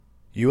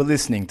You are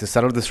listening to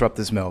Subtle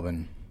Disruptors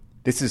Melbourne.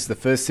 This is the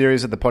first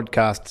series of the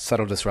podcast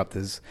Subtle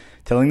Disruptors,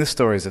 telling the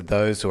stories of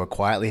those who are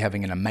quietly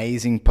having an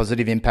amazing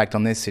positive impact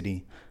on their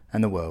city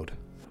and the world.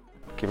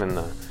 Given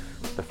the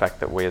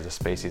fact that we as a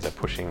species are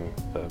pushing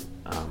the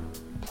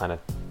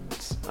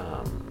planet's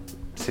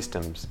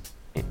systems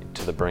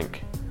to the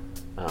brink,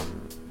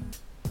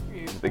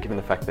 given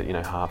the fact that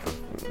half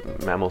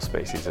of mammal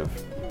species have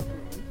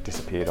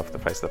disappeared off the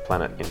face of the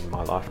planet in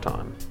my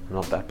lifetime, I'm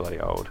not that bloody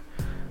old.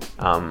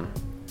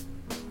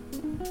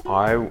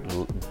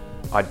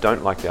 I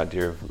don't like the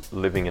idea of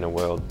living in a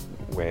world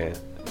where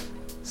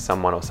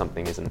someone or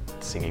something isn't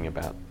singing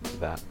about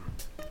that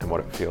and what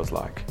it feels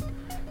like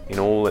in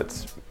all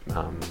its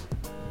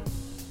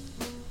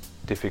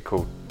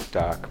difficult,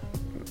 dark,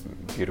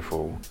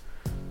 beautiful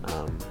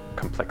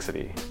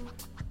complexity.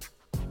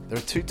 There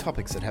are two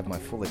topics that have my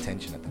full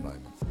attention at the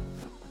moment.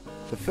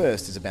 The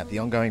first is about the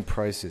ongoing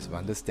process of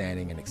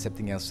understanding and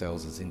accepting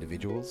ourselves as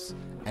individuals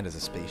and as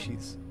a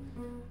species,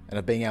 and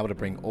of being able to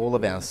bring all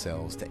of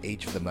ourselves to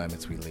each of the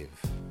moments we live.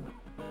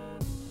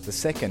 The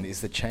second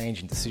is the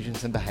change in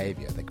decisions and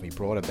behaviour that can be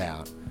brought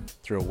about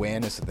through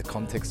awareness of the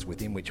context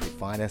within which we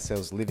find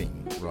ourselves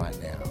living right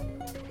now.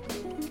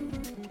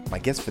 My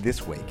guest for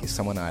this week is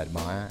someone I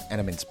admire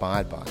and am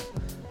inspired by,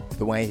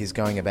 the way he's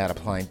going about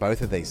applying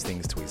both of these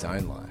things to his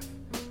own life,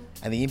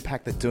 and the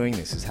impact that doing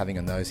this is having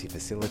on those he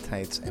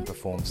facilitates and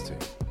performs to.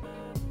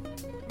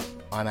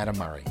 I'm Adam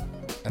Murray,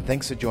 and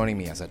thanks for joining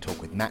me as I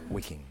talk with Matt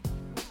Wicking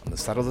on the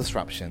subtle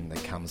disruption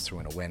that comes through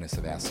an awareness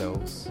of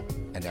ourselves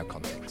and our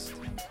context.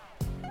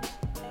 All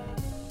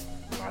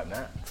right,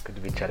 Matt, it's good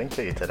to be chatting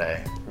to you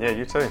today. Yeah,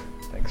 you too.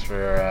 Thanks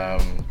for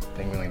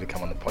being willing to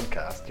come on the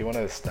podcast. Do you want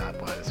to start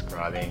by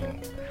describing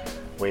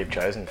what you've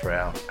chosen for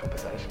our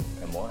conversation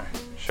and why?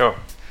 Sure.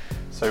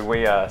 So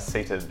we are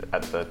seated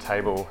at the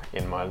table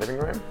in my living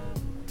room,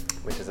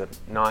 which is a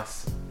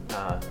nice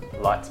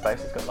light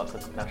space. It's got lots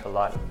of natural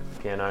light,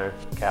 piano,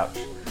 couch,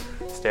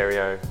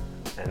 stereo,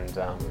 and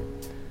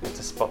it's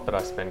a spot that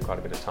I spend quite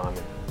a bit of time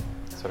in,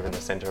 sort of in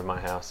the centre of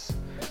my house.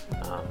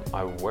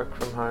 I work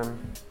from home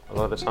a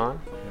lot of the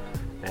time,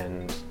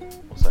 and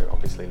also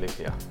obviously live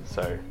here.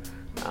 So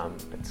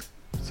it's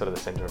sort of the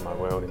centre of my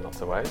world in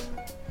lots of ways.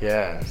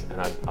 Yeah. And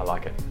I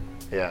like it.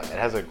 Yeah, it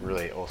has a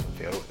really awesome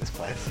feel with this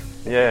place.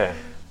 Yeah.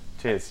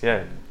 Cheers.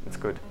 Yeah, it's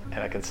good.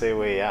 And I can see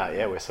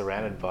we're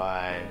surrounded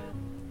by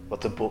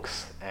lots of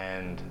books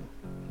and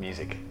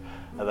music.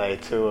 Are they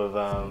two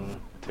of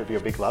your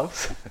big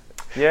loves?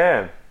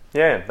 Yeah,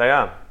 they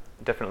are,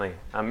 definitely.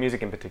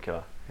 Music in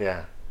particular.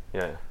 Yeah.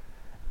 Yeah.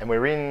 And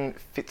we're in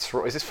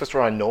Fitzroy. Is this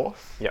Fitzroy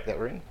North? Yep. That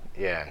we're in?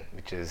 Yeah,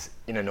 which is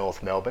inner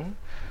North Melbourne.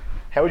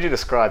 How would you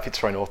describe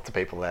Fitzroy North to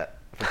people that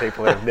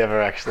have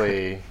never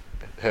actually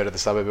heard of the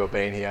suburb or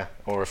been here,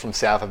 or are from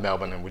south of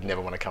Melbourne and would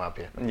never want to come up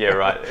here? Yeah,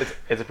 right.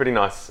 It's a pretty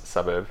nice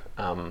suburb.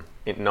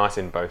 Nice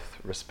in both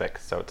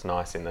respects. So it's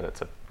nice in that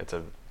it's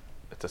a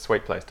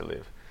sweet place to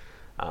live.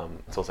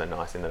 It's also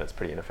nice in that it's a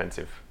pretty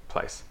inoffensive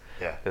place.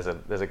 Yeah.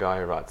 There's a guy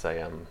who writes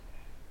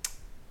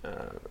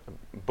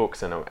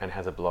books and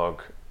has a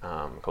blog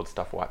called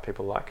Stuff White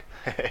People Like.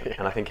 Yeah.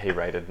 And I think he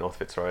rated North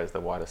Fitzroy as the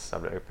whitest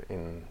suburb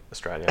in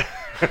Australia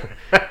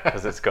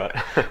because it's got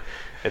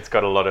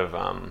a lot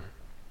of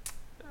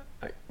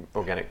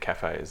organic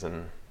cafes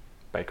and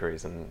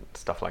bakeries and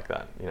stuff like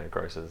that,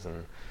 grocers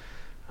and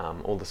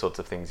all the sorts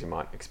of things you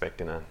might expect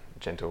in a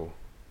gentle,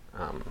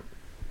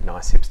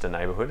 nice hipster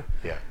neighbourhood.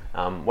 Yeah.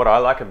 What I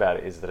like about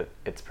it is that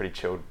it's a pretty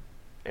chilled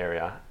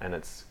area,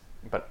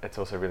 but it's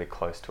also really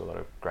close to a lot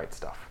of great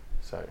stuff.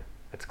 So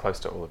it's close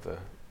to a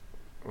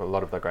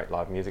lot of the great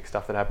live music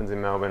stuff that happens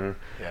in Melbourne.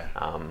 Yeah.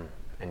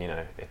 And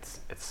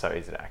it's so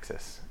easy to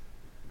access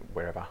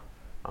wherever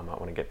I might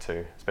want to get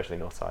to, especially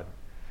north side.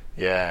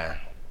 Yeah.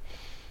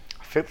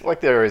 I feel like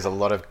there is a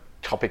lot of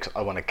topics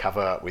I want to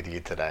cover with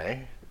you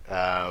today.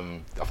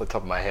 Off the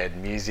top of my head,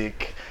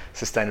 music,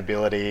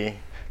 sustainability,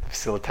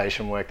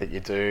 facilitation work that you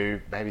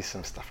do, maybe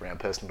some stuff around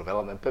personal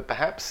development, but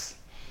perhaps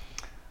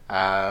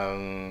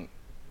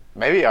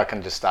maybe I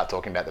can just start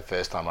talking about the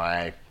first time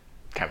I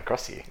came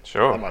across you.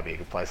 Sure. That might be a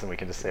good place, and we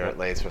can just see where it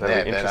leads from there.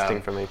 That'd be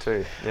interesting for me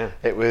too. Yeah.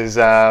 It was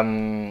at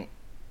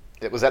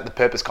the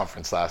Purpose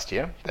Conference last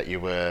year that you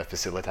were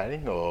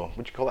facilitating, or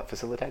would you call that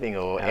facilitating,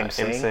 or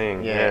emceeing?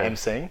 Emceeing, yeah.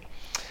 Emceeing.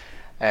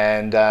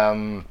 And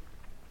I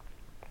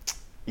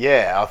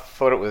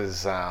thought it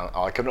was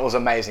it was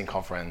an amazing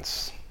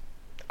conference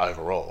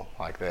overall.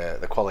 Like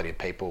the quality of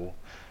people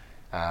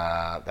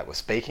that were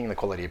speaking, the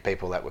quality of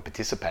people that were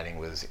participating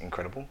was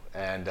incredible.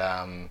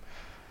 And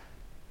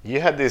you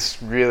had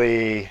this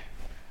really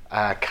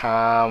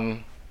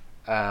calm,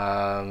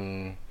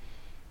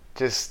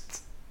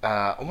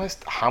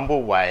 almost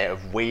humble way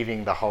of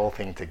weaving the whole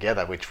thing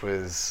together, which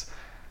was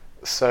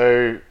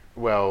so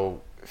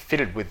well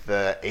fitted with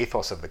the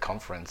ethos of the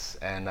conference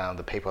and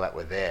the people that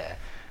were there.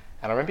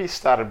 And I remember you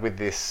started with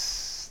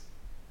this,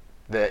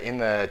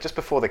 just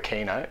before the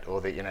keynote,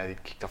 you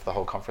kicked off the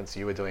whole conference,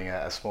 you were doing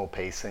a small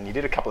piece, and you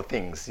did a couple of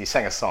things. You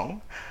sang a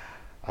song,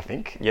 I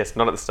think. Yes,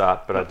 not at the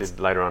start, but I did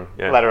later on.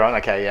 Yeah. Later on,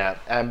 okay, yeah.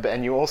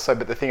 And you also,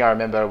 but the thing I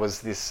remember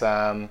was this,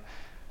 it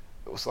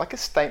was like a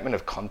statement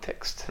of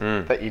context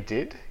that you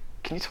did.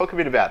 Can you talk a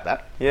bit about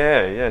that?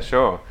 Yeah,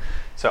 sure.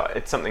 So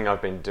it's something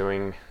I've been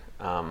doing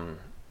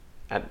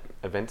at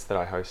events that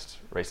I host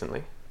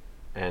recently,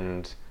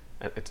 and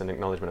it's an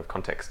acknowledgement of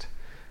context.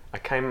 I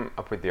came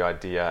up with the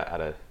idea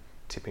at a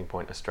Tipping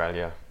Point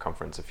Australia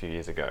conference a few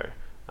years ago.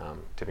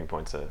 Tipping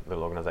Point's a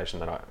little organisation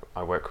that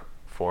I work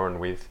for and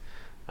with,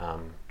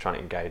 trying to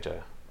engage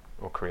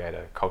or create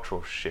a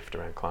cultural shift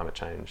around climate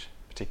change,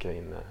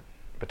 particularly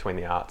between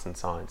the arts and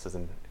sciences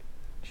and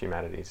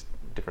humanities,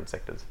 different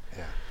sectors.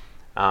 Yeah.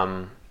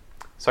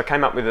 So I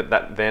came up with it,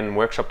 then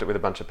workshopped it with a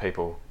bunch of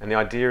people, and the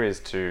idea is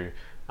to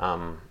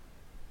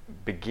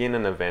begin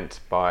an event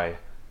by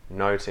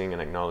noting and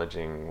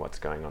acknowledging what's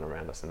going on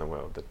around us in the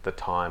world, the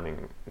time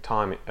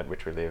at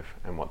which we live,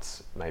 and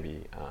what's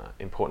maybe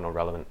important or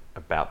relevant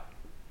about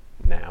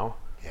now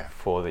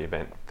for the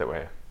event that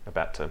we're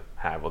about to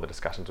have, or the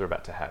discussions we're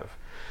about to have.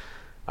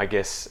 I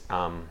guess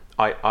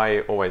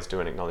I always do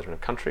an acknowledgement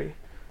of country,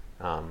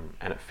 and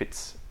it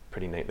fits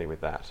pretty neatly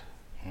with that.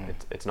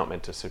 It's not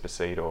meant to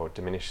supersede or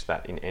diminish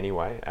that in any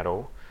way at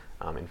all.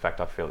 In fact,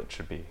 I feel it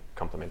should be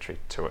complementary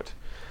to it.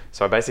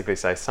 So I basically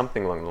say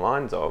something along the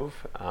lines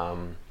of,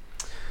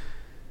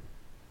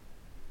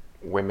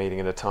 we're meeting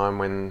at a time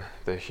when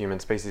the human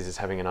species is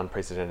having an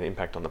unprecedented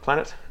impact on the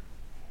planet.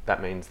 That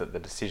means that the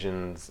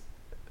discussions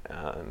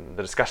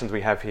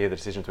we have here, the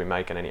decisions we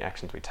make, and any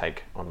actions we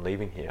take on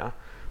leaving here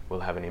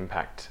will have an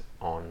impact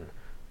on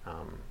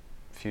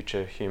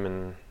future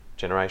human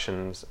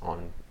generations,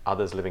 on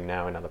others living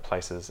now in other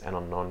places, and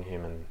on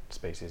non-human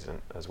species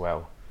as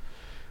well.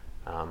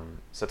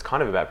 So it's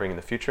kind of about bringing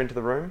the future into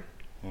the room,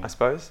 I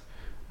suppose.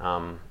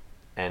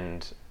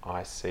 And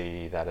I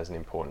see that as an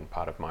important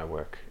part of my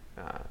work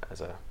as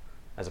a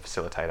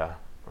facilitator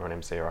or an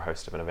MC or a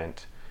host of an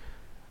event.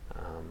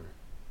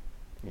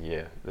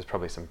 There's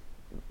probably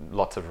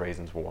lots of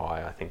reasons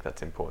why I think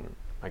that's important,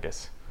 I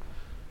guess.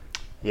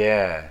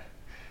 Yeah.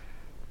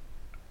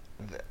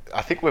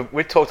 I think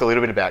we've talked a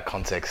little bit about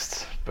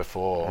context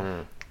before,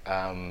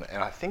 and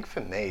I think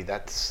for me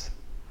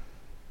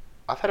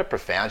I've had a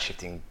profound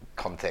shift in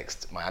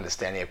context, my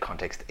understanding of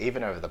context,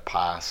 even over the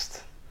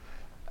past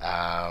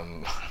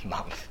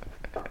month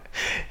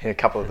in a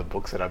couple of the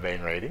books that I've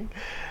been reading,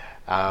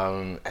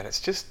 and it's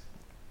just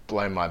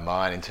blown my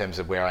mind in terms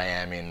of where I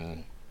am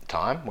in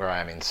time, where I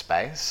am in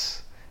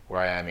space,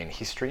 where I am in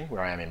history,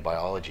 where I am in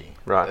biology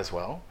as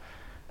well.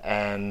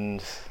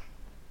 And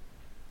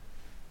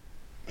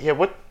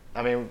what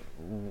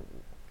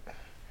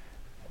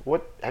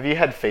have you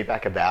had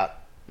feedback about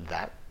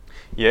that?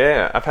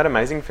 Yeah, I've had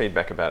amazing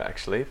feedback about it,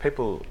 actually.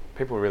 People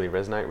really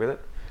resonate with it.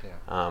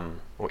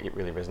 Or it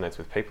really resonates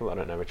with people. I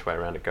don't know which way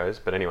around it goes,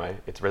 but anyway,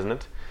 it's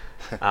resonant.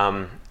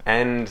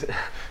 And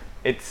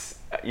it's,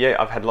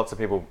 I've had lots of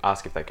people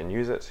ask if they can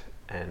use it,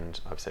 and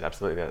I've said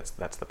absolutely,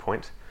 that's the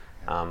point.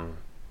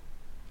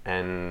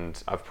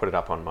 And I've put it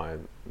up on my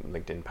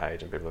LinkedIn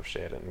page, and people have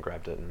shared it and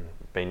grabbed it,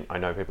 and I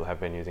know people have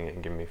been using it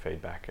and giving me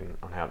feedback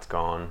on how it's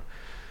gone.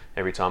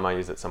 Every time I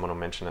use it, someone will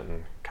mention it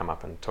and come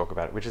up and talk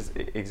about it, which is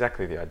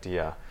exactly the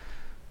idea.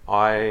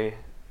 I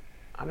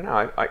don't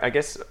know. I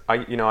guess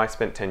I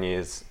spent 10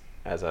 years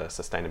as a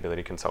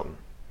sustainability consultant,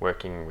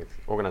 working with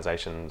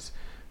organisations,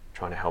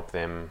 trying to help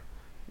them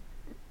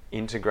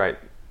integrate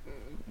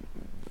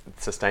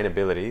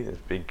sustainability, this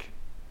big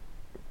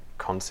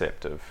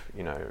concept of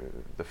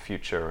the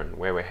future and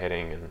where we're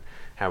heading and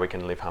how we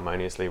can live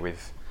harmoniously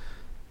with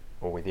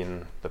or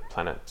within the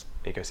planet's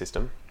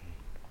ecosystem,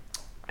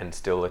 and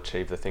still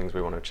achieve the things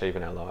we want to achieve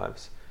in our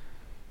lives.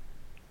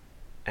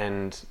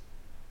 And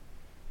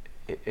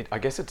I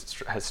guess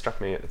it has struck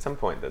me at some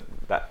point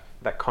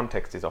that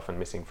context is often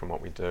missing from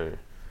what we do,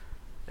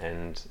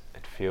 and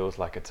it feels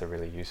like it's a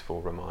really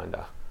useful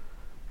reminder.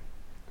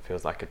 It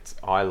feels like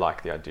I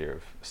like the idea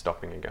of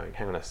stopping and going,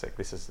 hang on a sec,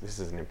 this is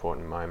an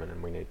important moment,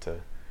 and we need to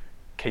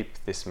keep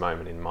this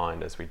moment in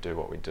mind as we do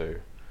what we do.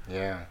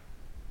 Yeah.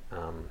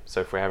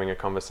 So if we're having a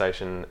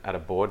conversation at a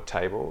board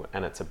table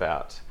and it's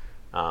about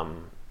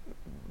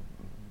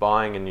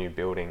buying a new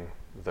building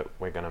that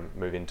we're going to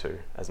move into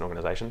as an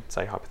organisation,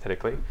 say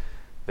hypothetically,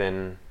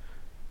 then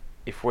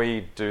if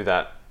we do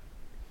that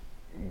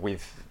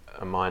with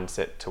a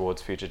mindset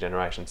towards future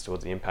generations,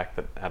 towards the impact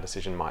that our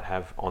decision might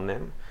have on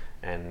them,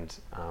 and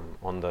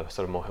on the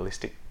sort of more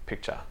holistic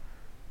picture,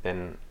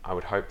 then I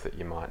would hope that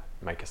you might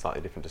make a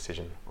slightly different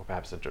decision, or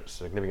perhaps a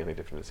significantly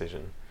different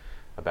decision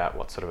about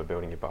what sort of a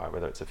building you buy,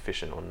 whether it's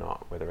efficient or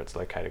not, whether it's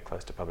located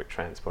close to public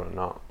transport or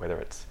not, whether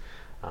it's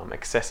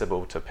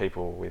accessible to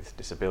people with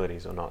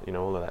disabilities or not,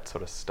 all of that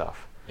sort of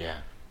stuff. Yeah.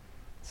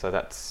 So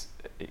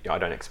I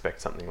don't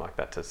expect something like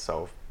that to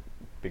solve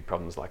big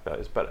problems like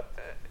those, but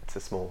it's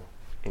a small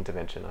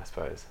intervention, I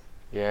suppose.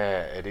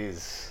 Yeah, it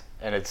is.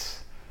 And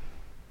it's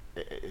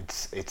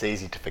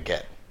easy to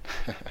forget.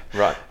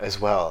 Right.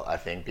 As well, I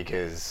think,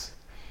 because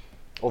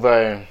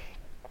although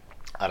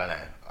I don't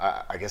know,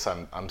 I guess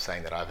I'm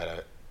saying that I've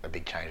had a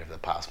big change over the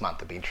past month.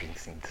 It'd be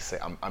interesting to see.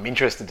 I'm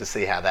interested to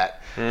see how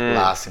that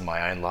lasts in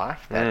my own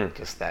life.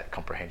 Just that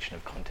comprehension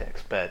of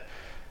context. But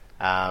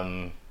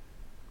when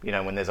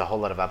there's a whole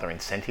lot of other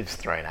incentives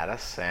thrown at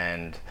us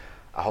and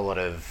a whole lot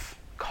of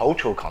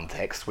cultural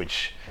context,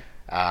 which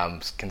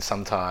can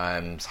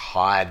sometimes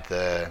hide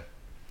the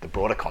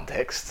broader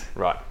context.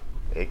 Right.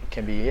 It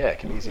can be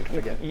easy to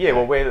forget. Yeah,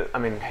 well,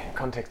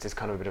 context is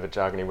kind of a bit of a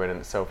jargony word in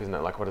itself, isn't it?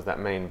 Like, what does that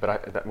mean?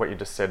 But what you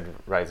just said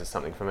raises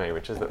something for me,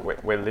 which is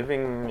that we're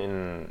living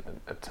in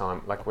a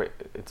time, like,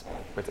 it's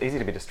easy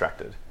to be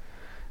distracted,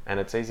 and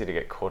it's easy to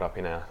get caught up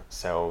in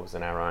ourselves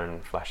and our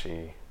own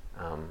flashy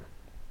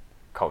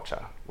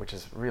culture, which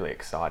is really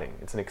exciting.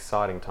 It's an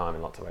exciting time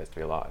in lots of ways to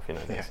be alive,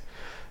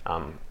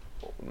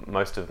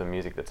 most of the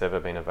music that's ever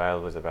been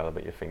available is available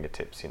at your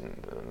fingertips.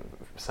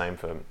 Same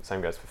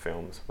goes for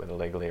films, whether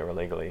legally or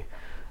illegally.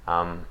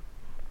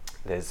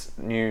 There's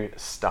new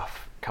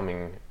stuff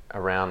coming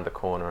around the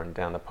corner and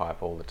down the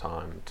pipe all the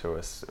time to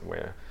us.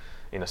 Where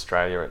in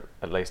Australia,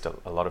 at least,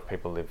 a lot of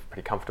people live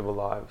pretty comfortable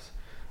lives.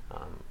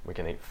 We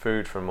can eat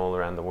food from all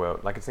around the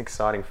world. Like, it's an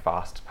exciting,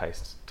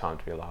 fast-paced time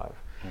to be alive.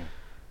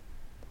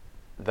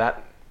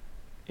 That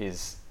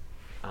is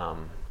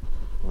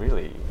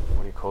really,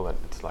 what do you call it?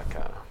 It's like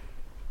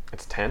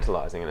it's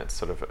tantalising, and it's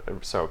sort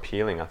of so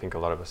appealing. I think a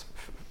lot of us,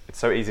 it's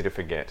so easy to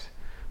forget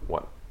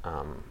what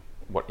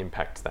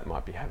impacts that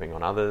might be having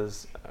on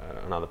others,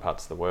 on other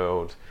parts of the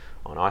world,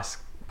 on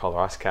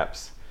polar ice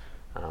caps,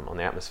 on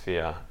the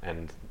atmosphere,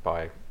 and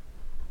by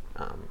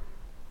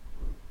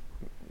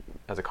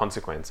as a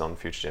consequence on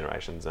future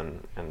generations,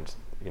 and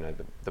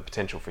the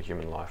potential for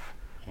human life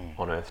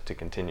on Earth to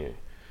continue.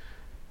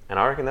 And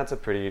I reckon that's a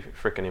pretty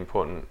frickin'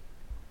 important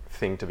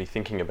thing to be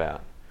thinking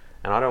about.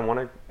 And I don't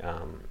want to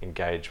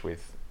engage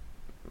with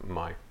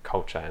my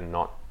culture and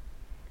not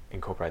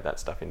incorporate that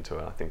stuff into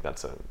it. I think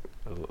that's a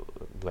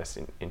less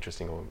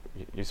interesting or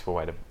useful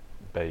way to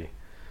be.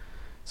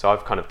 So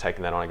I've kind of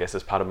taken that on, I guess,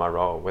 as part of my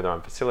role, whether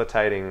I'm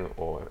facilitating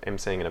or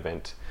emceeing an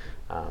event,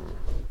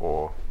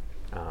 or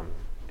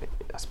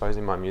I suppose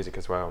in my music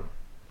as well.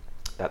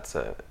 It's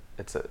a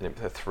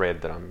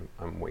thread that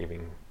I'm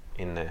weaving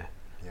in there.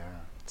 Yeah.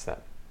 It's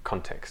that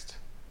context.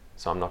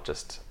 So I'm not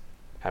just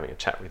having a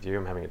chat with you,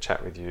 I'm having a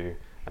chat with you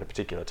at a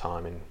particular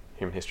time in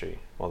human history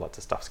while lots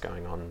of stuff's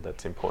going on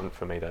that's important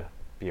for me to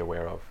be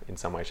aware of in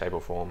some way, shape or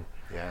form.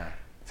 Yeah.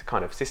 It's a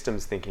kind of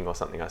systems thinking or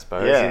something, I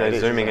suppose. Yeah,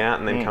 zooming out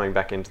and then coming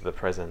back into the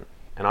present.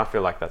 And I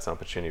feel like that's an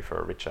opportunity for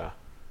a richer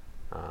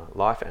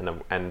life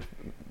and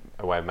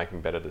a way of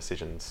making better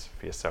decisions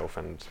for yourself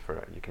and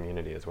for your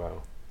community as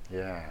well.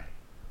 Yeah,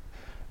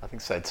 I think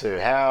so too.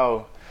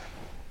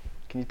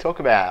 Can you talk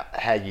about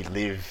how you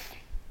live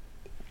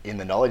in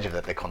the knowledge of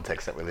the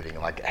context that we're living in?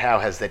 Like, how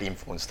has that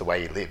influenced the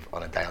way you live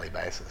on a daily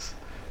basis?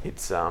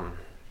 It's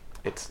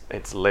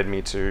led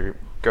me to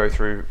go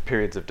through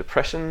periods of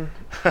depression.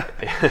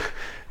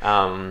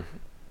 I'm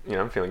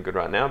feeling good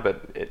right now,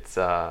 but it's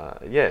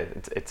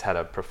had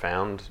a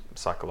profound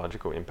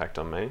psychological impact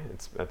on me.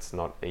 It's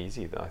not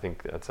easy. I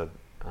think that's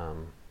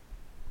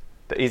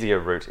the easier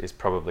route is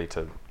probably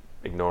to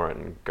ignore it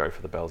and go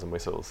for the bells and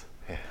whistles.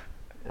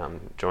 Yeah.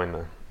 Join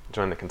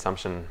the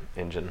consumption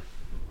engine.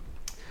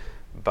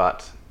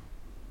 But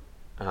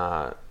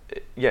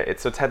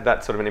it's had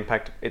that sort of an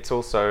impact. It's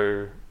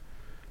also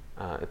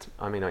I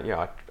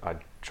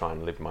try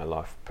and live my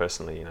life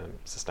personally in a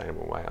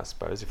sustainable way, I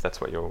suppose, if that's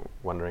what you're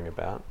wondering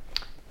about.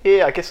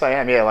 Yeah, I guess I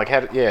am. Yeah, like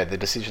the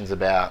decisions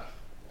about,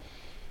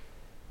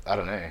 I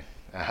don't know,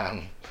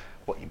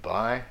 what you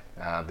buy,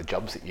 the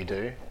jobs that you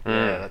do,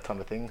 that type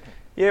of thing.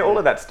 Yeah, all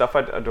of that stuff.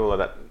 I do all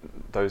of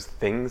those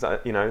things.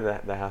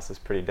 The house is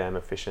pretty damn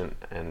efficient,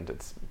 and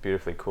it's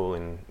beautifully cool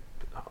in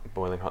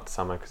boiling hot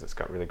summer because it's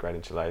got really great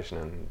insulation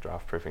and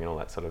draft proofing and all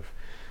that sort of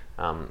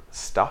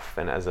stuff.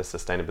 And as a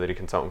sustainability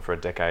consultant for a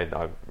decade,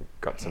 I've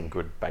got some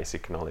good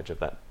basic knowledge of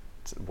that,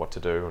 what to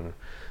do.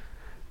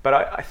 But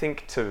I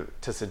think to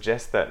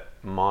suggest that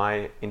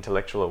my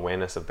intellectual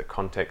awareness of the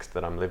context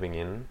that I'm living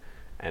in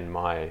and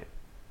my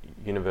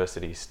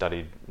university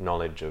studied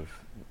knowledge of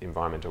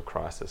environmental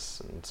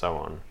crisis and so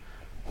on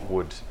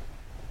would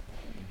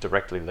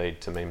directly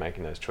lead to me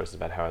making those choices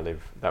about how I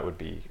live, that would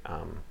be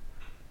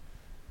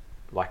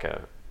like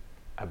a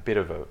bit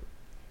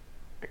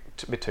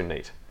bit too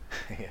neat.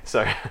 Yeah.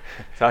 So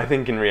I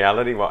think in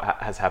reality what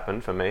has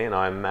happened for me, and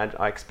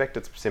I expect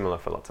it's similar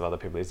for lots of other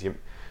people, is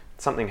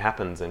something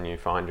happens and you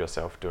find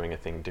yourself doing a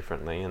thing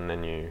differently, and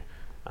then you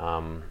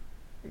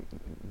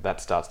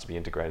that starts to be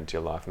integrated into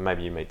your life, and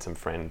maybe you meet some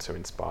friends who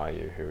inspire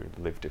you who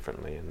live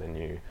differently, and then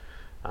you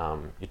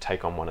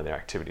take on one of their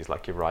activities,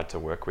 like you ride to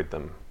work with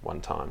them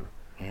one time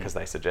because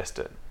they suggest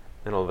it,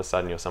 and all of a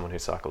sudden you're someone who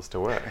cycles to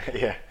work.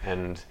 Yeah.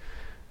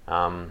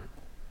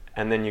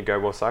 And then you go,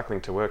 well,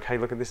 cycling to work, hey,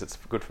 look at this, it's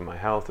good for my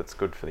health, it's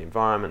good for the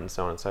environment, and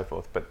so on and so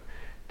forth. But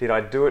did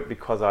I do it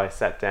because I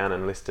sat down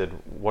and listed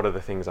what are the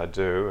things I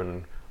do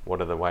and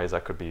what are the ways I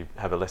could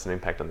have a lesser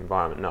impact on the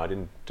environment? No, I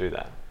didn't do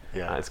that.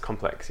 Yeah. It's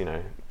complex,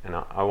 and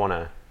I want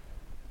to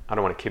I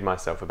don't want to kid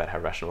myself about how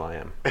rational I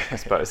am, I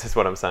suppose, is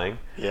what I'm saying.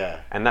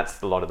 Yeah. And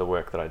that's a lot of the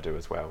work that I do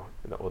as well.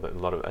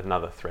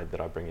 Another thread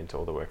that I bring into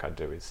all the work I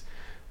do is,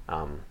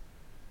 I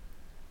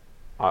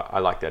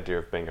like the idea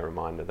of being a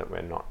reminder that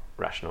we're not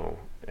rational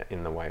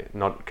in the way,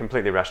 not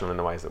completely rational in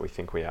the ways that we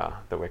think we are,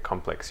 that we're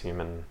complex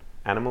human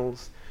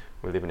animals.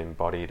 We live an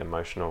embodied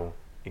emotional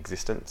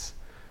existence,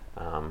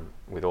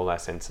 with all our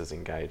senses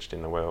engaged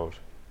in the world,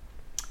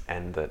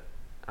 and that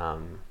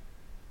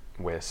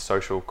we're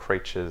social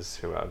creatures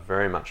who are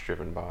very much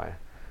driven by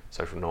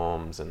social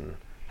norms and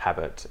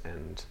habit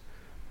and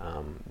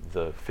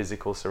the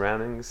physical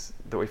surroundings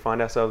that we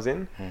find ourselves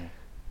in.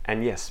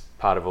 And yes,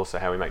 part of also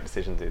how we make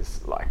decisions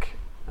is like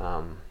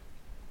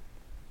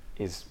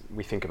is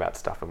we think about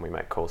stuff and we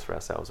make calls for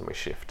ourselves and we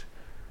shift,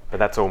 but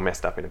that's all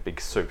messed up in a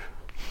big soup.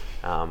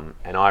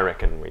 And I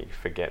reckon we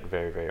forget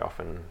very, very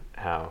often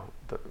how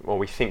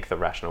we think the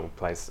rational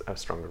plays a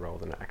stronger role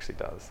than it actually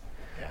does.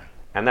 Yeah.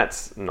 And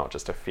that's not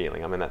just a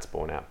feeling. I mean, that's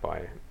borne out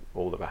by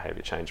all the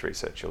behaviour change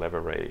research you'll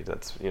ever read.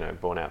 That's,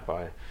 borne out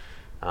by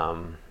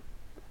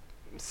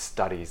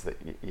studies that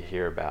you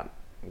hear about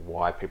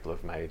why people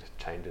have made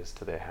changes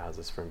to their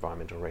houses for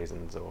environmental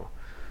reasons, or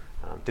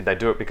did they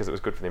do it because it was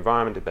good for the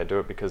environment? Did they do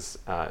it because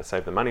it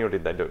saved them money, or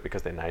did they do it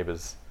because their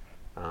neighbours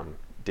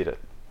did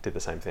the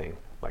same thing,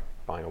 like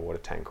buying a water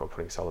tank or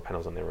putting solar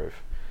panels on their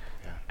roof?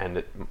 Yeah.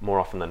 And more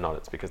often than not,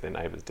 it's because their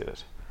neighbours did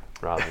it,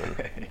 rather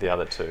than the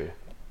other two.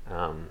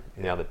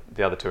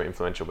 The other two are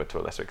influential, but to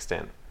a lesser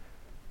extent.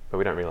 But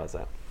we don't realise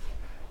that.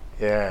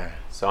 Yeah.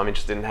 So I'm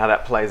interested in how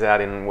that plays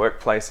out in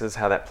workplaces,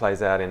 how that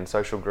plays out in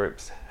social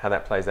groups, how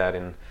that plays out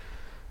in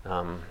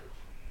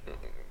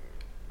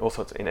all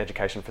sorts in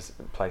education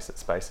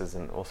spaces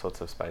and all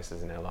sorts of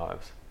spaces in our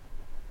lives.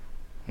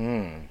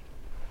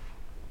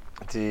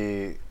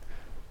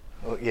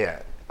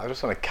 I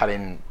just want to cut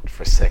in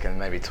for a second and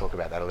maybe talk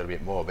about that a little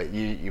bit more. But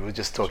you were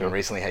just talking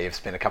recently how you've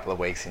spent a couple of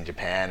weeks in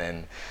Japan,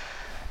 and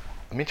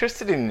I'm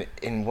interested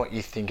in what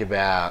you think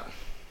about,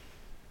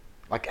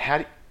 like, how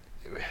do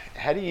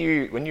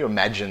you, when you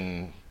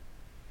imagine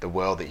the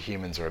world that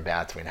humans are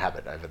about to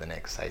inhabit over the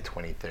next, say,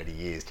 20, 30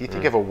 years, do you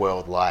think of a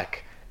world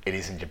like it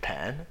is in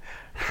Japan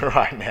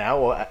right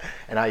now?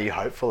 And are you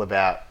hopeful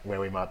about where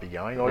we might be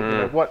going?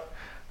 Or what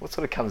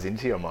sort of comes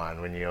into your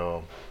mind when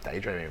you're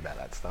daydreaming about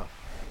that stuff?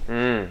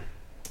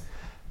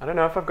 I don't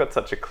know if I've got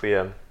such a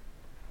clear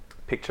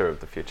picture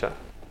of the future.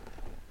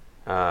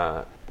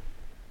 I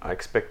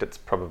expect it's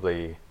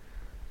probably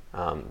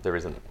there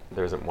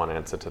isn't one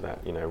answer to that.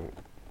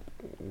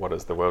 What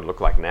does the world look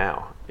like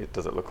now?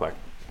 Does it look like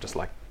just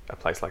like a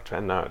place like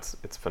Japan? No,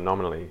 it's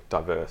phenomenally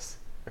diverse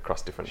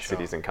across different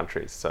cities and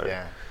countries. So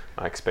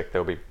I expect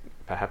there'll be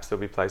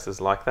places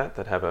like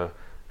that have a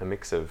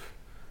mix of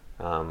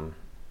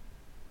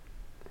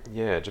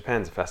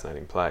Japan's a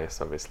fascinating place,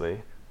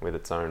 obviously, with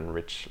its own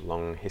rich,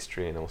 long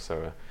history, and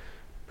also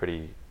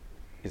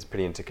is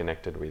pretty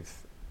interconnected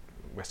with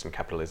Western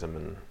capitalism,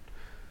 and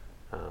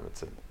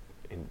it's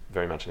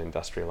very much an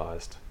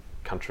industrialised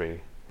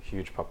country,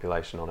 huge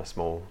population on a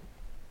small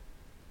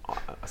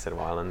set of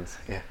islands.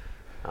 Yeah.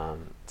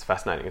 It's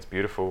fascinating. It's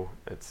beautiful.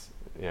 It's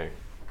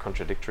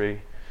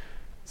contradictory.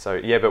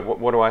 So but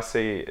what do I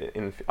see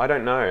I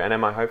don't know. And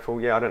am I hopeful?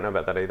 Yeah, I don't know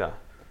about that either.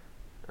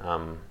 I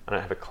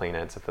don't have a clean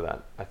answer for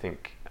that. I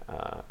think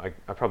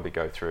I probably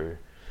go through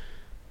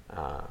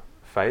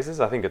phases.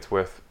 I think it's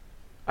worth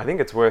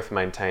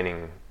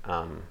maintaining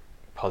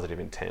positive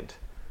intent.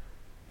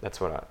 That's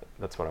what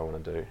I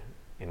want to do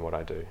in what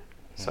I do.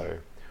 So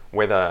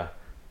whether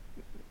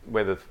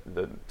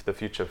the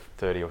future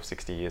 30 or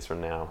 60 years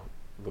from now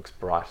looks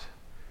bright,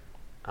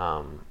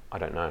 I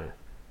don't know.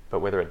 But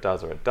whether it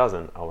does or it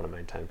doesn't, I want to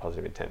maintain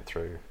positive intent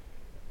through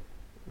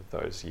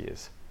those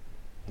years.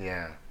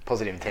 Yeah.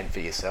 Positive intent for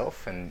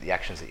yourself and the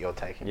actions that you're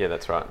taking. Yeah,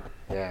 that's right.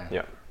 Yeah.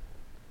 Yeah.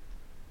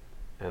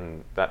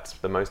 And that's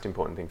the most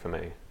important thing for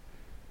me,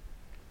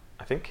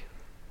 I think.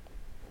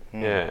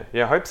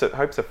 Yeah. Hope's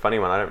a funny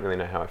one. I don't really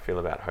know how I feel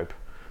about hope.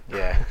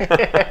 Yeah.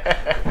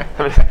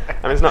 I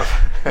mean, it's not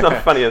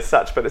funny as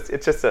such, but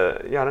it's just I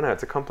don't know.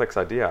 It's a complex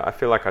idea. I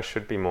feel like I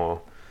should be more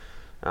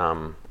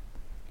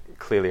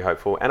clearly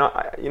hopeful, and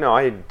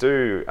I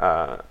do.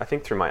 I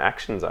think through my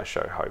actions I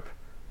show hope.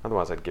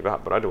 Otherwise, I'd give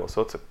up. But I do all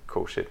sorts of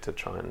cool shit to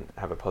try and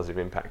have a positive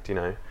impact,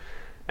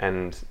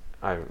 And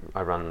I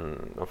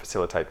run or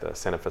facilitate the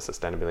Centre for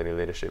Sustainability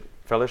Leadership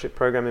Fellowship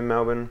Program in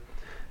Melbourne,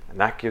 and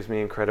that gives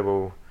me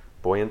incredible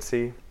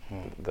buoyancy.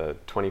 The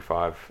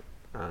 25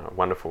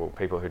 wonderful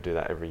people who do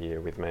that every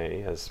year with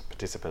me as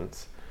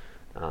participants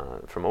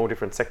from all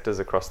different sectors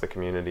across the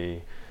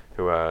community,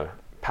 who are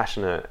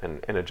passionate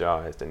and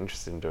energized and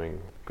interested in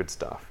doing good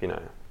stuff.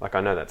 Like,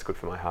 I know that's good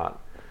for my heart,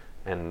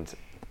 and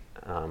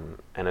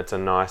it's a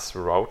nice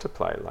role to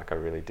play. Like, I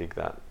really dig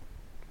that.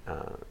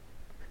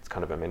 It's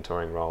kind of a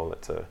mentoring role.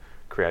 It's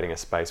creating a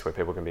space where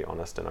people can be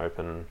honest and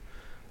open.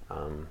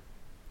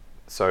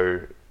 So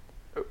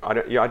I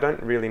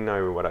don't really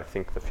know what I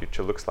think the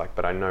future looks like,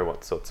 but I know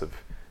what sorts of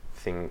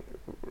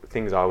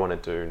things I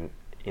want to do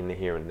in the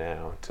here and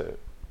now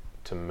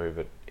to move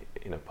it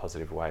in a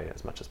positive way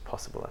as much as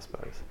possible, I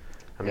suppose.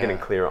 I'm Yeah. getting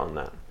clearer on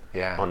that,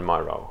 Yeah. on my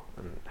role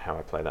and how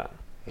I play that.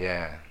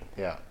 Yeah.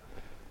 Yeah.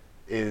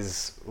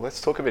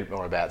 Let's talk a bit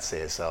more about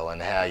CSL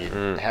and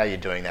how you're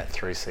doing that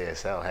through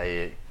CSL.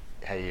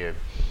 How you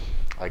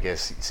I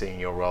guess seeing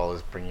your role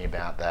as bringing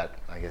about that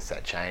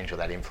change or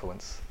that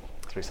influence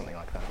through something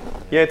like that.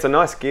 Yeah, it's a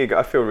nice gig.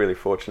 I feel really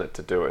fortunate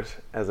to do it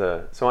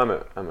so I'm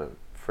a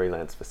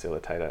freelance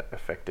facilitator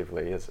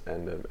effectively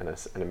and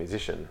a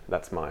musician.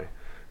 That's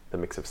the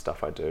mix of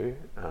stuff I do,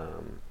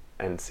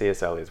 and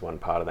CSL is one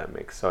part of that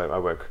mix. So I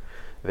work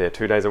there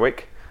 2 days a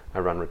week. I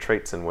run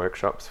retreats and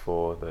workshops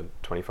for the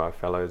 25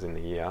 fellows in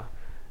the year,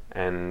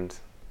 and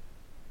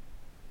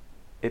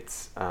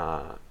it's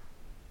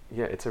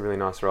it's a really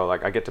nice role.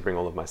 Like, I get to bring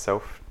all of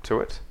myself to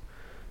it.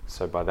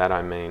 So by that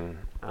I mean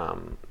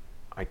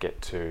I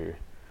get to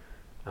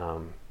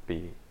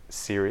be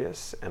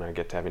serious, and I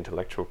get to have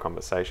intellectual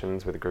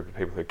conversations with a group of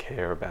people who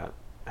care about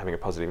having a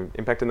positive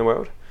impact in the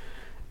world,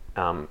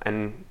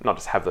 and not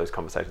just have those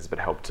conversations, but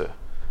help to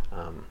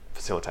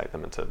facilitate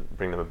them and to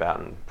bring them about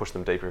and push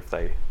them deeper if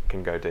they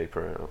can go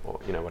deeper, or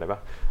whatever.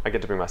 I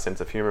get to bring my sense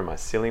of humour and my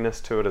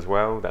silliness to it as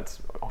well. That's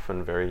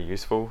often very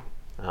useful.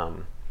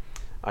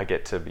 I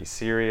get to be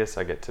serious.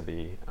 I get to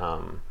be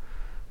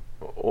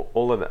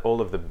all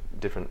of the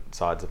different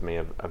sides of me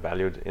are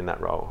valued in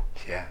that role.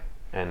 Yeah.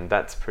 And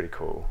that's pretty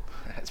cool.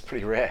 That's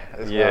pretty rare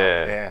as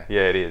well.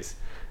 Yeah, it is.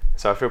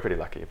 So I feel pretty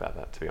lucky about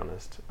that, to be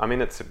honest. I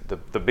mean, it's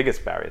the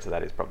biggest barrier to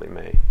that is probably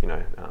me.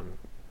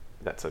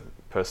 That's a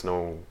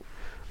personal,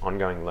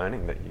 ongoing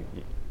learning that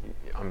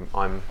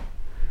I'm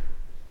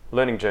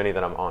learning journey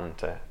that I'm on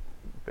to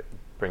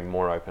bring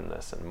more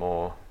openness and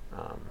more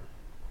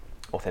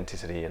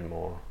authenticity and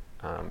more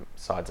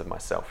sides of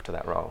myself to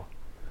that role,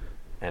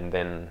 and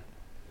then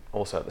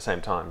also at the same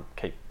time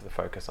keep the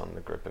focus on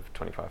the group of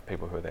 25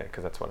 people who are there,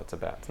 because that's what it's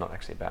about. It's not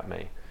actually about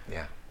me.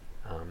 Yeah.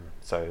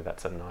 So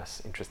that's a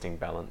nice, interesting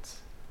balance.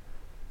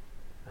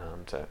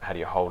 To how do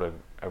you hold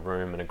a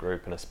room and a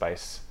group and a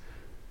space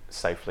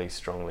safely,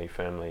 strongly,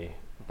 firmly,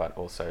 but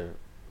also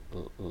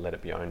let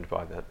it be owned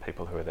by the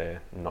people who are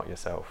there, not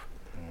yourself.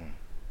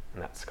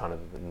 And that's kind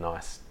of the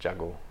nice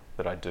juggle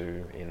that I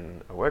do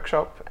in a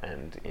workshop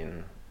and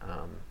in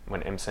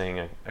when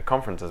emceeing a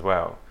conference as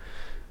well.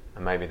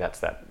 And maybe that's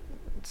that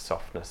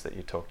softness that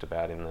you talked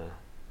about in the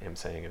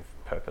emceeing of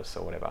purpose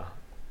or whatever.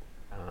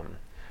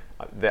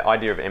 The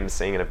idea of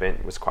emceeing an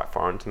event was quite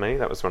foreign to me.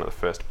 That was one of the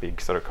first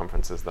big sort of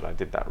conferences that I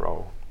did that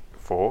role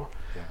for.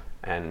 Yeah.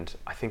 And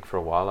I think for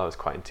a while I was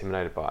quite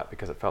intimidated by it,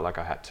 because it felt like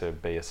I had to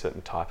be a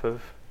certain type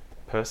of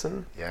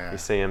person. Yeah. You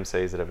see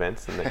MCs at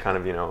events and they're kind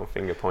of,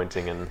 finger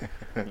pointing and...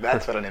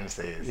 That's what an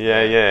MC is.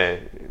 Yeah.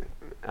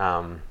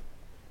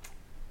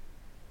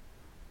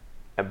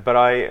 But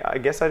I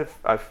guess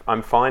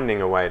I'm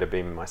finding a way to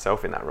be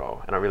myself in that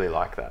role, and I really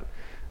like that.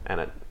 And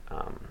it,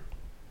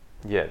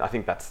 I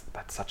think that's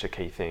such a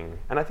key thing.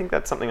 And I think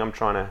that's something I'm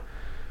trying to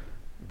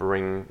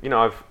bring.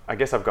 I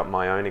guess I've got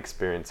my own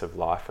experience of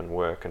life and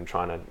work and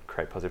trying to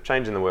create positive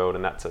change in the world,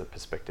 and that's a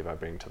perspective I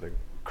bring to the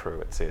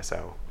crew at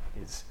CSL,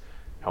 is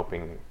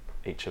helping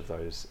each of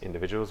those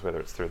individuals,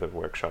 whether it's through the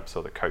workshops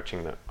or the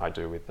coaching that I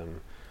do with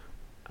them,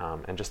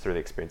 and just through the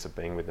experience of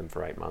being with them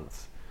for 8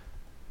 months,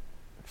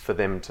 for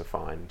them to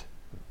find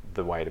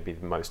the way to be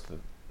the most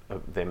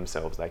of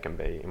themselves they can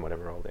be in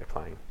whatever role they're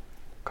playing.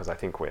 Because I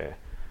think we're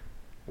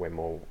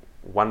more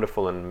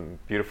wonderful and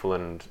beautiful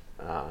and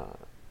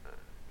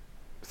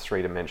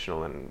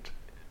three-dimensional and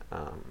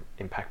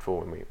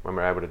impactful when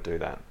we're able to do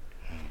that.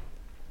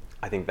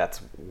 I think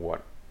that's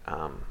what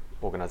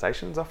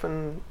organisations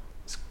often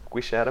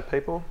squish out of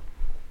people.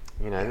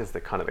 There's the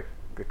kind of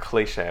the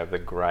cliche of the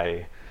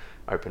grey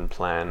open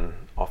plan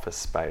office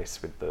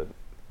space with the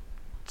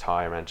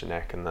tie around your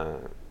neck and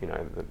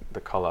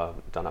the collar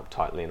done up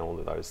tightly and all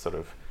of those sort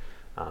of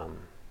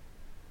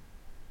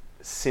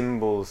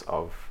symbols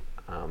of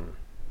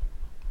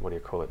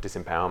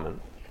disempowerment.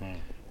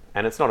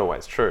 And it's not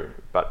always true,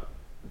 but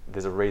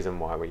there's a reason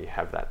why we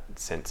have that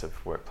sense of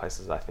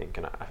workplaces, I think.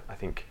 And I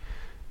think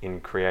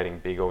in creating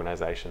big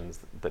organisations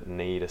that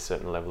need a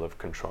certain level of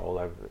control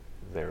over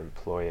their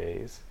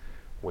employees,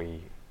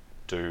 we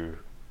do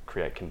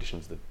create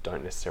conditions that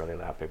don't necessarily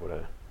allow people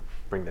to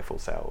bring their full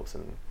selves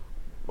and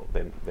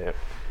their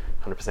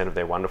 100% of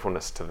their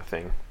wonderfulness to the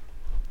thing,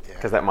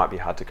 because that might be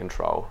hard to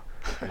control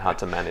and hard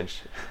to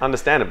manage.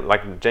 Understandable,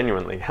 like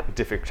genuinely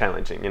difficult,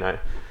 challenging,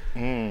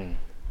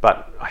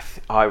 But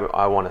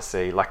I want to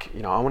see,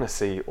 I want to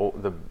see all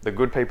the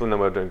good people in the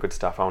world doing good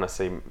stuff. I want to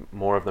see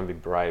more of them be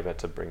braver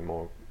to bring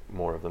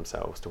more of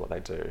themselves to what they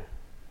do,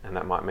 and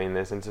that might mean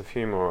their sense of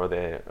humour or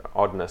their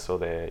oddness or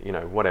their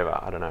whatever.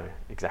 I don't know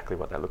exactly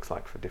what that looks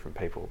like for different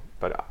people,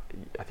 but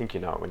I think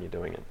it when you're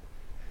doing it.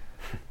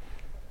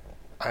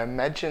 I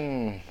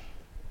imagine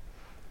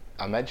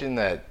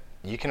that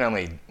you can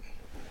only,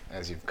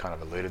 as you've kind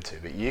of alluded to,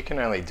 but you can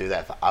only do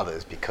that for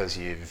others because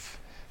you've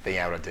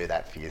been able to do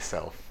that for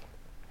yourself.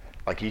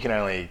 Like, you can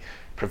only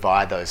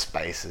provide those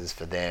spaces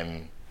for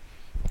them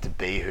to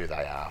be who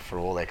they are, for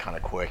all their kind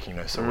of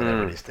quirkiness or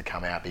whatever it is to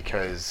come out,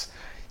 because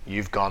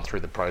you've gone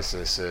through the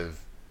process of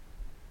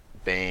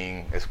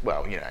being as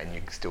well, you know, and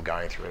you're still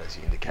going through it as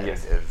you indicated.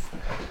 Yes.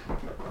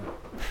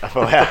 Of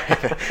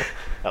that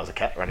was a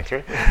cat running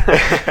through.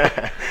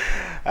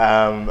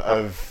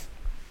 Of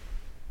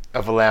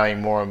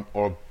allowing more,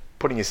 or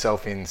putting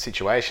yourself in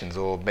situations,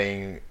 or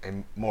being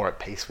more at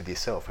peace with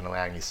yourself and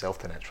allowing yourself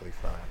to naturally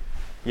flow.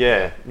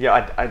 Yeah,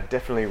 I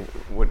definitely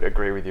would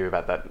agree with you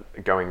about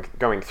that.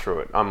 Going through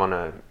it, I'm on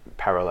a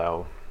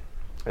parallel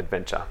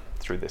adventure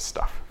through this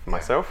stuff for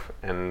myself,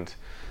 and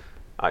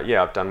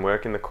I've done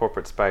work in the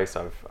corporate space.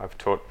 I've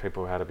taught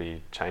people how to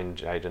be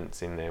change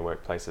agents in their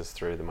workplaces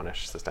through the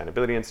Monash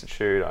Sustainability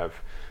Institute.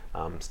 I've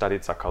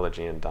studied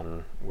psychology and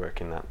done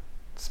work in that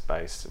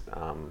space.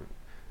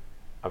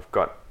 I've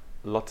got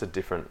lots of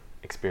different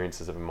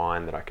experiences of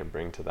mind that I can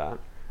bring to that,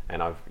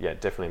 and I've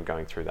definitely am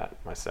going through that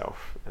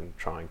myself and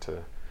trying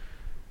to.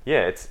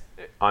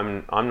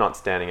 I'm not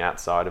standing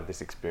outside of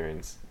this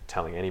experience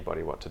telling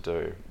anybody what to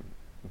do,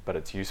 but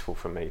it's useful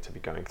for me to be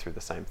going through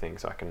the same thing,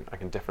 so I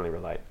can definitely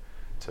relate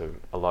to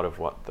a lot of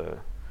what the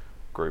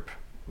group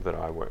that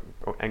I work,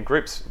 and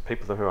groups,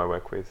 people who I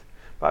work with.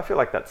 But I feel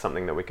like that's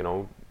something that we can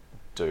all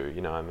do,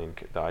 you know. I mean,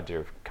 the idea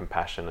of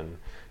compassion and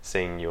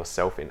seeing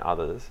yourself in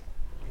others.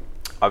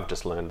 I've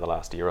just learned the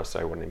last year or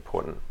so what an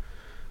important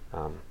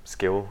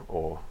skill,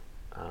 or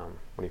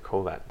what do you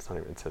call that? It's not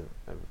even, it's a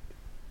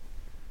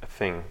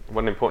thing.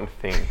 What an important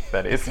thing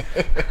that is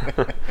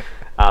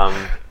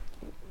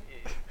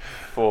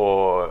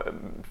for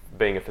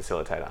being a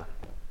facilitator.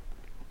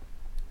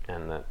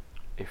 And that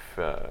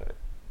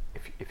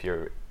if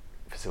you're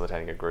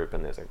facilitating a group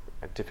and there's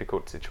a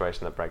difficult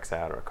situation that breaks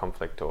out, or a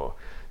conflict, or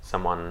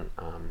someone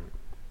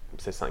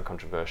says something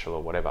controversial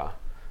or whatever,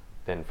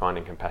 then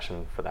finding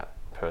compassion for that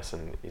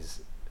person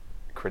is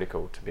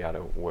critical to be able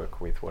to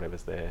work with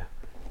whatever's there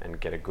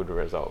and get a good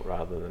result,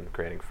 rather than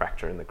creating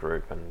fracture in the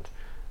group and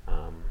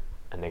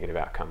a negative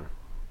outcome.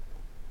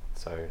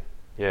 So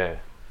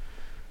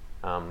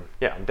I'm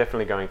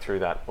definitely going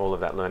through all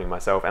of that learning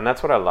myself, and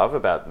that's what I love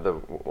about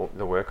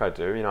the work I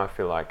do. You know, I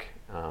feel like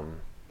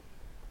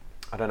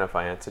I don't know if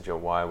I answered your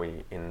why are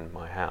we in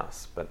my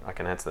house, but I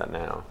can answer that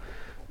now.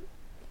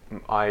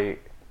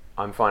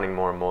 I'm finding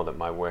more and more that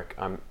my work,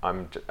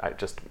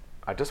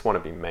 I just want to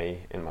be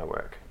me in my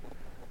work,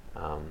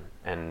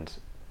 and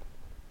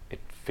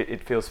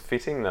it feels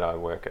fitting that I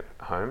work at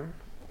home.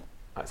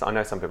 I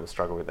know some people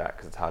struggle with that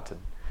because it's hard to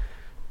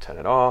turn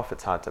it off.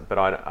 It's hard to, but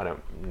I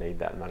don't need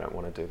that, and I don't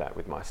want to do that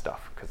with my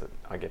stuff, because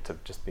I get to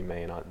just be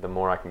me, and the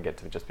more I can get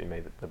to just be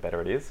me, the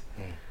better it is.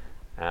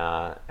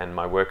 And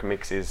my work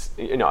mix is,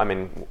 you know, I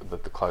mean, the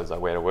clothes I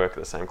wear to work are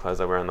the same clothes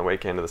I wear on the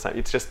weekend, are the same.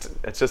 It's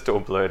just all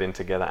blurred in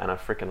together, and I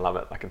freaking love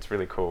it. Like, it's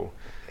really cool.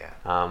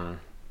 Yeah.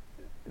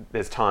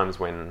 There's times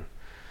when,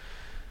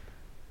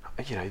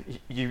 you know,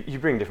 you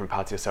bring different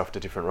parts of yourself to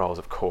different roles,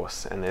 of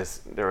course, and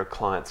there are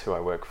clients who I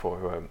work for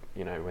who are,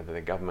 you know, whether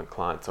they're government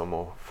clients or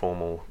more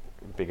formal,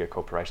 bigger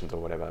corporations or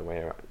whatever,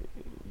 where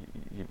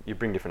you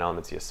bring different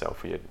elements of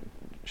yourself, where you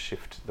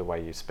shift the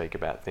way you speak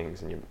about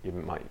things, and you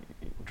might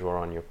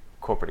draw on your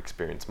corporate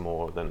experience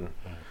more than,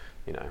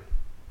 you know,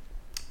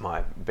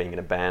 my being in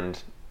a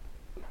band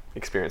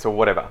experience or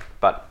whatever.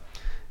 But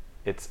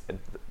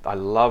I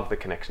love the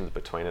connections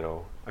between it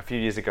all. A few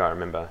years ago, I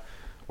remember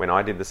when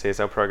I did the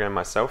CSL program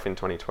myself in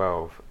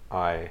 2012,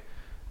 I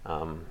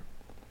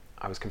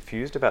was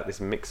confused about this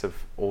mix of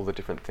all the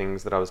different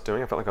things that I was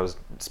doing. I felt like I was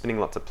spinning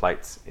lots of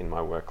plates in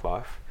my work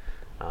life.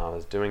 I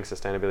was doing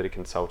sustainability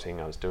consulting,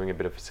 I was doing a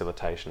bit of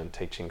facilitation and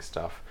teaching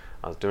stuff,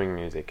 I was doing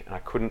music, and I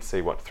couldn't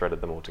see what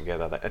threaded them all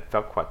together. It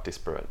felt quite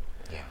disparate.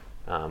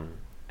 Yeah.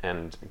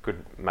 And a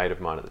good mate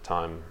of mine at the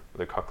time,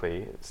 Luke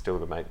Hockley, still a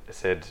good mate,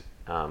 said,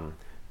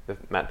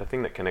 Matt, the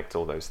thing that connects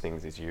all those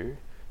things is you.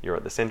 You're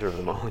at the centre of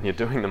them all, and you're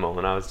doing them all.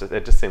 And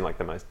it just seemed like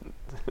the most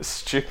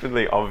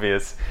stupidly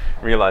obvious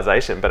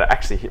realisation, but it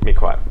actually hit me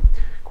quite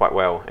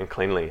well and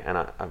cleanly, and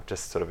I've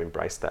just sort of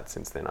embraced that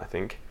since then, I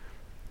think.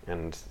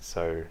 And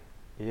so,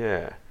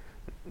 yeah,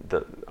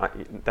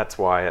 that's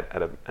why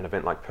at an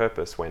event like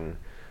Purpose, when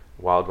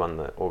Wild One,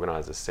 the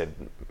organisers, said,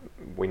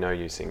 we know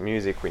you sing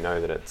music, we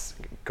know that it's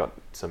got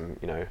some,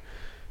 you know,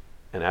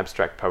 an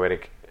abstract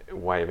poetic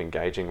way of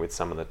engaging with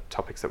some of the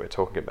topics that we're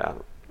talking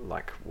about,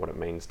 like what it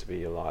means to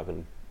be alive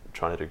and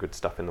trying to do good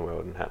stuff in the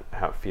world, and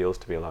how it feels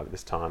to be alive at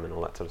this time and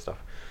all that sort of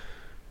stuff.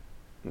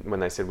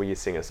 When they said, will you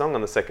sing a song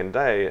on the second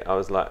day, I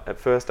was like, at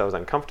first I was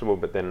uncomfortable,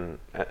 but then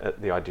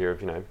at the idea of,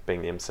 you know,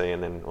 being the MC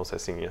and then also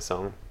singing a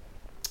song,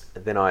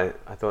 then I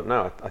thought,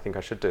 no, I think I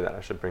should do that.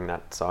 I should bring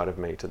that side of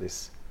me to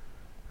this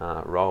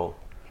role,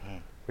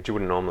 which you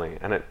wouldn't normally.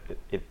 And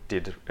it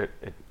did.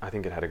 I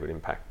think it had a good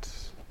impact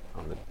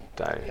on the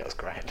day. Yeah, it was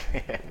great.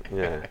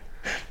 Yeah.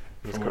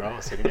 It was where I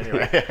was sitting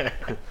anyway.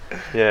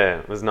 Yeah,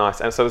 it was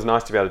nice. And so it was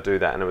nice to be able to do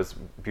that, and it was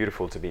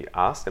beautiful to be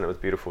asked, and it was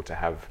beautiful to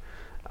have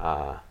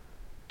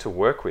to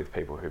work with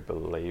people who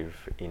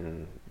believe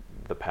in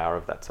the power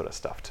of that sort of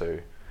stuff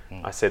too.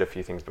 I said a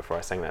few things before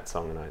I sang that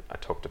song, and I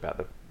talked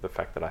about the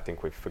fact that I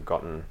think we've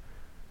forgotten,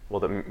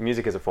 well, that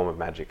music is a form of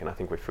magic, and I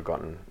think we've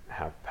forgotten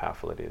how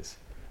powerful it is.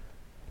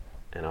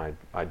 and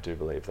I do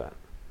believe that.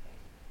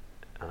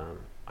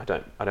 I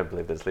don't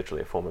believe there's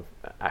literally a form of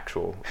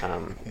actual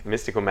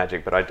mystical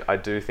magic, but I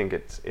do think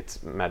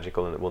it's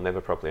magical, and that we'll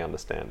never properly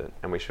understand it,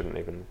 and we shouldn't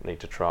even need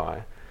to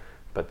try.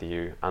 But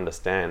you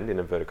understand, in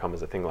inverted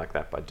commas, a thing like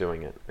that by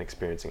doing it and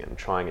experiencing it and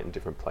trying it in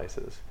different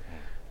places,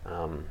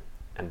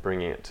 and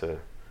bringing it to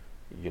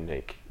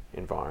unique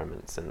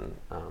environments,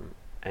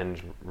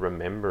 and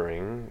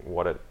remembering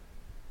what it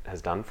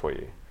has done for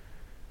you.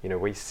 You know,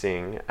 we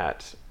sing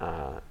at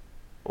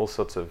all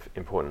sorts of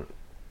important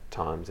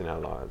times in our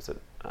lives, at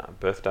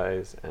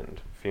birthdays and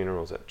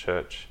funerals, at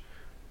church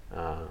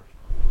or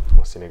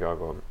synagogue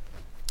or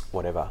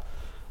whatever.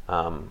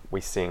 We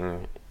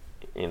sing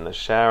in the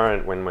shower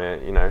when we're,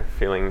 you know,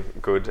 feeling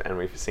good, and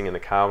we sing in the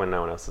car when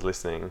no one else is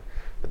listening.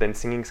 But then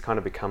singing's kind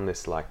of become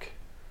this like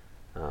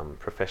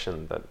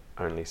profession that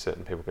only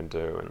certain people can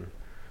do, and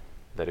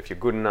that if you're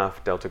good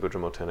enough, Delta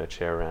Goodrum will turn a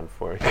chair around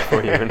for you,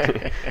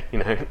 and, you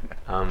know.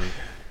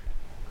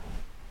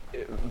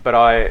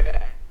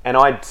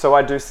 So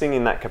I do sing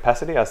in that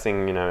capacity. I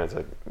sing, you know,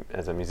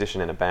 as a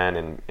musician in a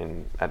band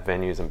in at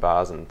venues and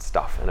bars and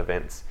stuff and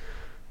events.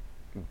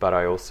 But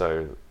I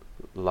also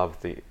love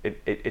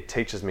it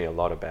teaches me a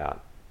lot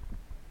about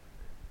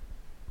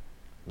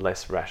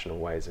less rational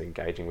ways of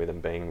engaging with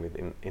and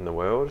being in the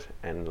world,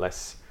 and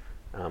less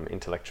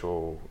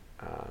intellectual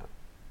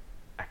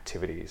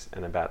activities,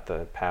 and about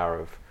the power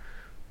of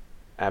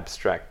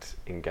abstract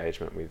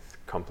engagement with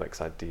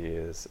complex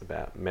ideas,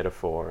 about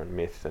metaphor and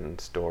myth and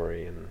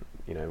story, and,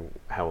 you know,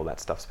 how all that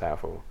stuff's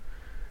powerful.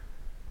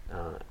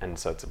 And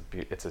so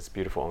it's this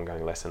beautiful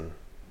ongoing lesson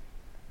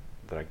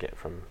that I get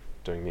from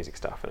doing music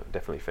stuff, and it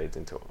definitely feeds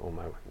into all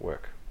my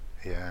work.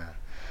 Yeah.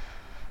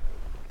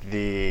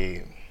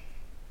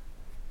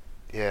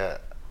 That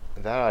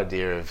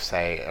idea of,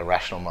 say, a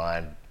rational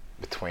mind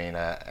between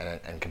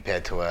and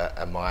compared to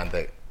a mind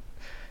that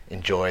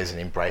enjoys and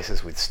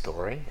embraces with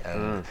story,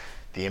 and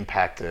the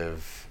impact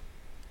of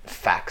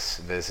facts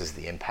versus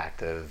the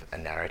impact of a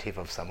narrative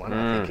of someone,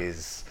 I think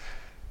is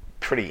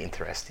pretty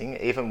interesting.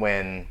 Even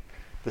when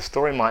the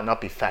story might not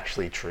be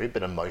factually true,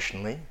 but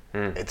emotionally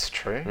it's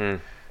true.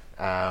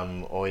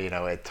 Or, you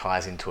know, it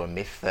ties into a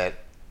myth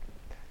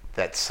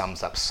that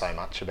sums up so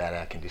much about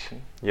our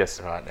condition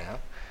right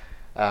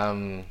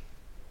now.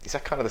 Is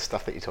that kind of the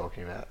stuff that you're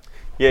talking about?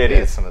 Yeah, it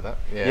is. Some of that.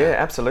 Yeah,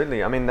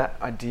 absolutely. I mean, that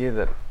idea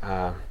that,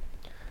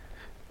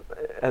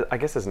 I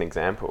guess as an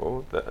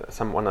example,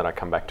 one that I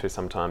come back to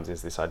sometimes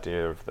is this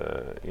idea of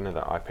the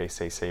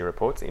IPCC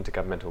reports, the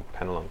Intergovernmental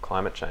Panel on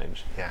Climate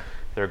Change. Yeah.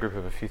 They're a group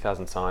of a few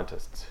thousand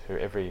scientists who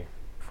every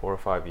 4 or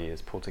 5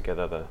 years pull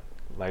together the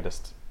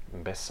latest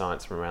and best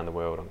science from around the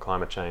world on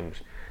climate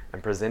change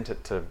and present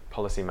it to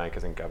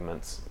policymakers and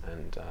governments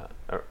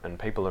and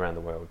people around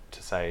the world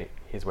to say,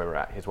 here's where we're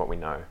at, here's what we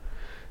know. And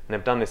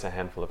they've done this a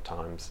handful of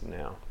times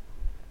now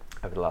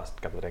over the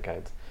last couple of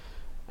decades.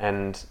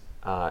 And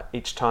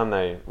each time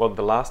the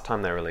last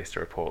time they released a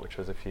report, which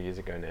was a few years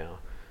ago now,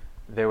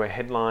 there were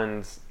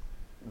headlines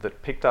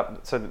that picked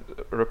up, so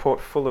a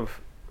report full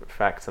of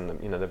facts and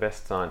the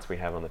best science we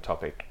have on the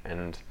topic,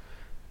 and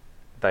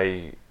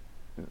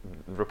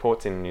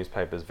reports in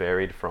newspapers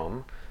varied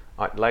from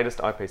latest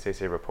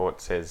IPCC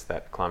report says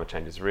that climate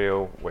change is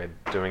real, we're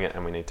doing it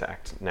and we need to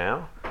act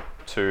now,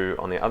 to,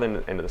 on the other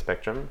end of the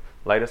spectrum,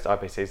 latest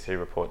IPCC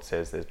report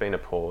says there's been a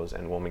pause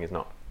and warming is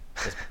not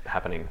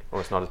happening, or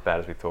it's not as bad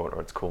as we thought,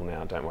 or it's cool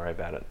now, don't worry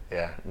about it.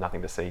 Yeah.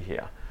 Nothing to see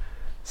here.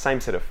 Same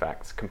set of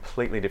facts,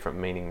 completely different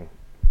meaning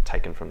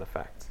taken from the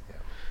facts.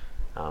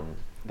 Yeah.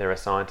 There are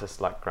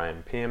scientists like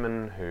Graham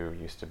Pearman, who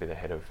used to be the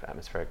head of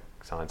atmospheric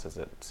sciences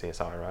at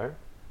CSIRO,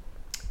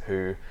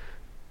 who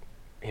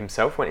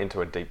himself went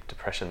into a deep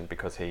depression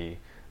because he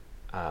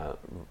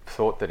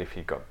thought that if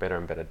he got better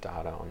and better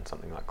data on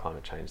something like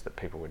climate change, that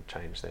people would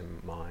change their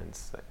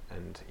minds.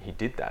 And he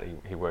did that.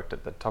 He worked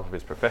at the top of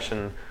his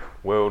profession,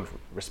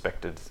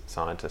 world-respected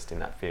scientist in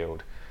that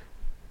field,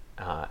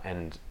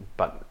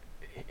 but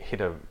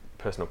hit a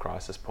personal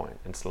crisis point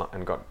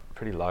and got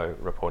pretty low,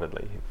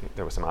 reportedly.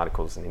 There were some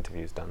articles and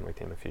interviews done with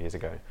him a few years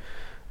ago,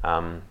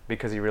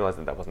 because he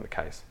realised that wasn't the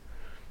case.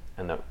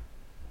 And that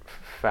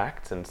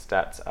facts and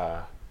stats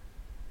are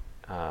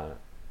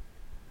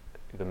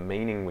the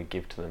meaning we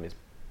give to them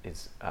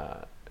is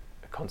a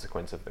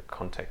consequence of the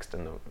context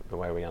and the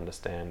way we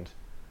understand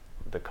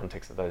the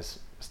context that those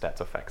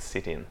stats or facts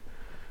sit in,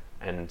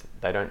 and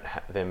they don't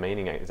their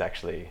meaning is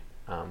actually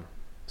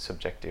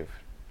subjective,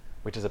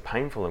 which is a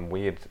painful and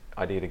weird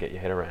idea to get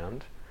your head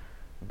around.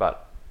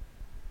 But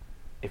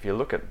if you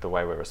look at the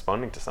way we're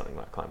responding to something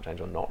like climate change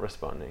or not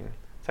responding,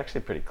 it's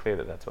actually pretty clear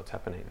that that's what's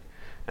happening,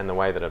 and the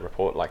way that a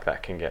report like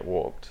that can get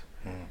warped.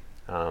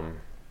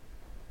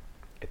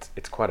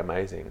 It's quite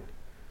amazing.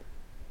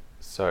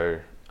 So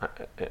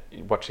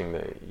watching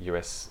the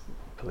US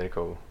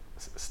political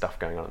stuff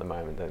going on at the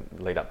moment, the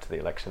lead up to the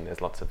election, there's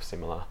lots of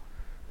similar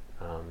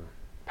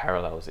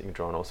parallels that you can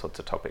draw on all sorts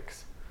of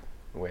topics,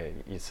 where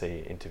you see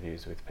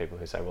interviews with people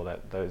who say, well,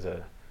 those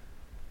are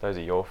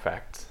your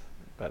facts,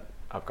 but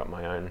I've got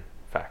my own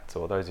facts,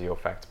 or those are your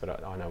facts,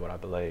 but I know what I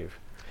believe.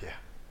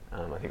 Yeah.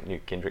 I think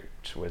Newt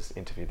Gingrich was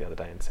interviewed the other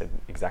day and said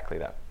exactly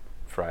that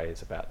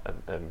phrase about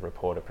a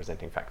reporter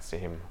presenting facts to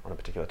him on a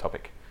particular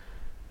topic.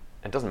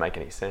 It doesn't make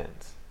any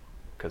sense,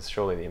 because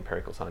surely the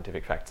empirical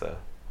scientific facts are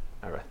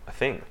a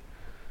thing.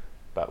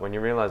 But when you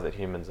realise that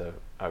humans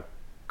are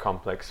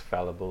complex,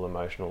 fallible,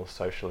 emotional,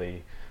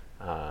 socially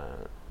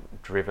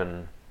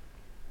driven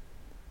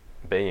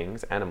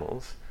beings,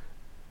 animals,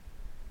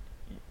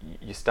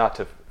 you start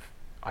to,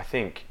 I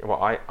think,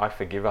 I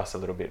forgive us a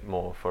little bit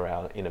more for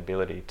our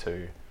inability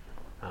to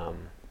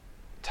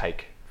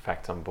take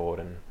facts on board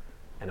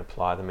and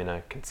apply them in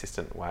a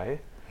consistent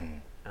way.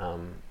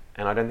 And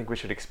I don't think we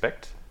should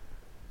expect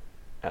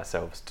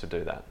ourselves to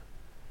do that.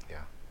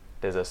 Yeah.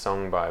 There's a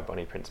song by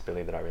Bonnie Prince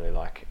Billy that I really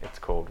like. It's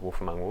called Wolf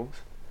Among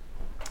Wolves.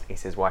 He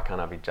says, "Why can't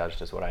I be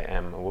judged as what I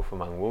am, a wolf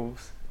among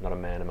wolves, not a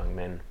man among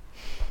men?"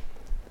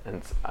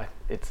 And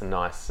it's a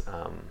nice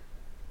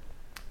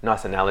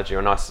nice analogy, or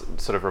a nice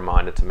sort of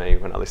reminder to me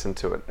when I listen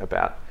to it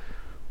about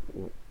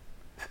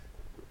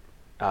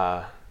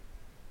I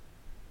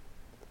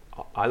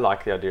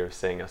like the idea of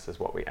seeing us as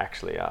what we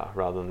actually are,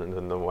 rather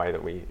than the way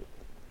that we,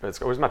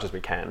 as much as we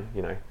can,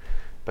 you know.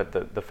 But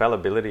the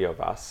fallibility of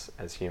us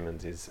as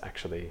humans is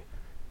actually,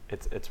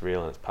 it's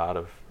real, and it's part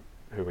of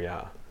who we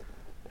are.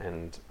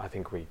 And I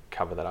think we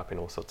cover that up in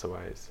all sorts of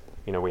ways.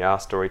 You know, we are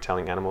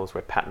storytelling animals,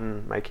 we're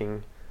pattern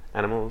making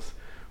animals,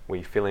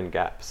 we fill in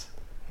gaps.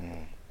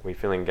 We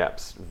fill in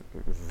gaps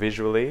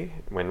visually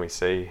when we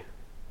see,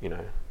 you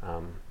know,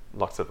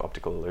 lots of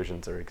optical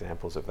illusions are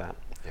examples of that.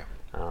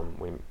 Yeah.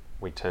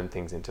 We turn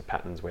things into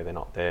patterns where they're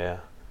not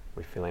there.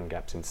 We fill in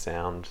gaps in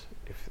sound.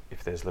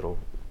 If there's little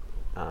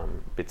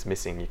bits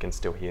missing, you can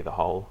still hear the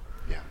whole.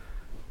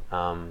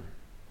 Yeah.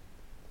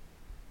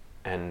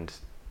 And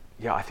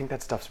yeah, I think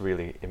that stuff's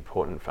really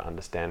important for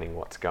understanding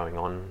what's going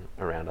on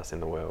around us in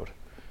the world.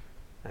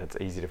 And it's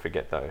easy to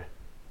forget though,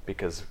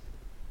 because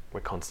we're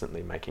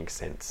constantly making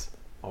sense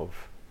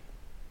of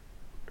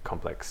a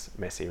complex,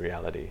 messy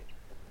reality.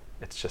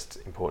 It's just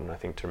important, I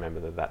think, to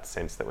remember that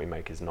sense that we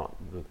make is not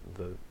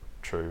the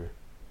true,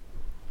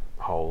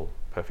 whole,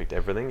 perfect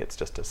everything. It's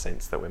just a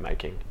sense that we're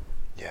making.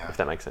 Yeah. If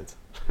that makes sense.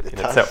 It in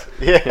does. itself.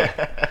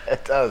 Yeah,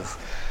 it does.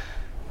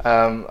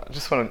 I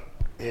just want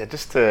to,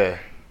 just to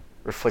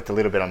reflect a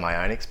little bit on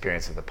my own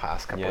experience of the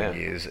past couple of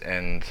years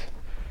and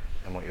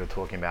what you were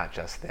talking about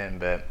just then.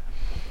 But,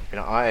 you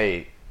know,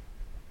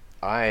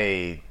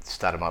 I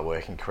started my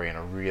working career in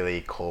a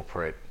really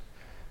corporate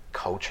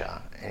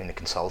culture in the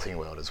consulting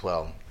world as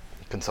well.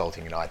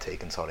 Consulting in IT,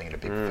 consulting in a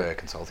big fur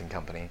consulting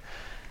company.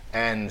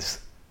 And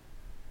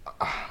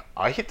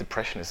I hit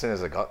depression as soon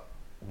as I got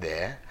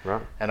there.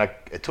 Right. And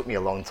it took me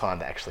a long time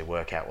to actually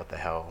work out what the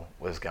hell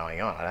was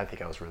going on. I don't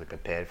think I was really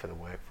prepared for the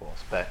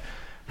workforce. But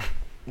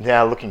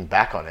now looking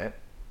back on it,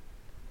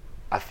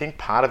 I think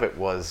part of it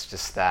was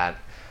just that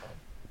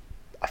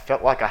I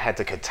felt like I had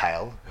to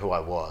curtail who I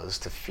was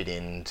to fit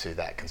into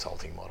that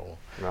consulting model.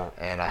 Right.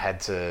 And I had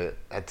to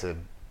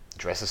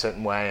dress a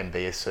certain way and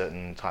be a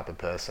certain type of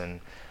person,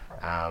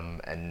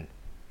 and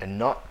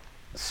not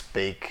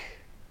speak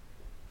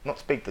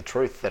the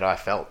truth that I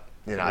felt.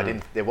 You know,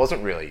 there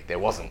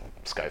wasn't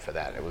scope for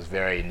that. It was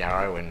very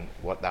narrow in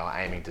what they were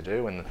aiming to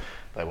do, and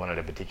they wanted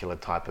a particular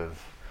type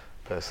of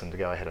person to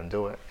go ahead and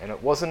do it. And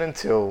it wasn't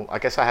until, I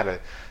guess there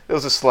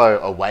was a slow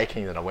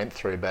awakening that I went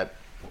through, but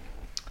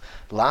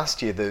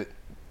last year,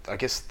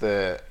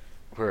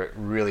 where it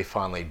really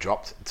finally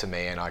dropped to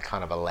me, and I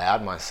kind of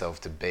allowed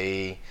myself to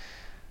be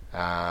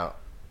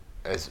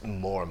as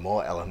more and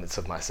more elements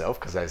of myself,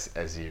 because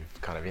as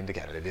you've kind of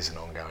indicated, it is an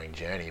ongoing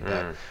journey.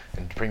 But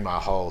and to bring my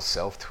whole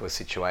self to a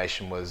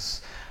situation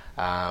was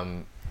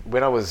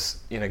when I was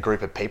in a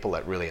group of people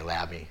that really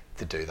allowed me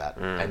to do that,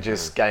 and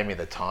just gave me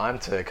the time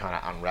to kind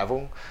of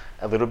unravel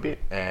a little bit,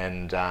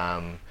 and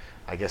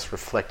I guess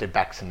reflected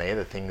back to me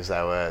the things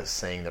they were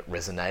seeing that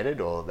resonated,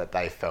 or that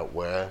they felt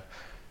were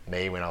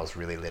me when I was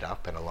really lit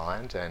up and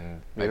aligned,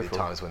 and maybe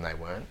times when they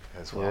weren't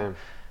as well.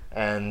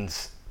 Yeah. And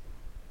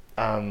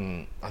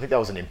I think that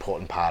was an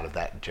important part of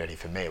that journey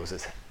for me. It was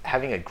just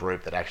having a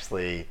group that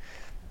actually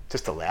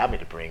just allowed me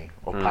to bring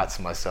all parts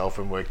of myself,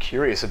 and were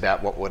curious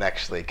about what would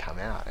actually come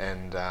out.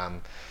 And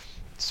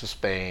it's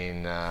just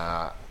been,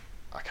 I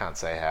can't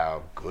say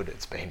how good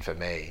it's been for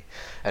me.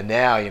 And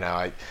now, you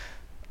know,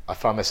 I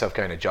find myself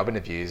going to job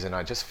interviews, and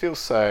I just feel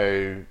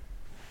so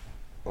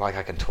like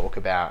I can talk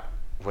about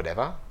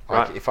whatever.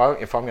 Like if I'm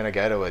going to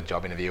go to a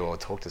job interview or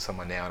talk to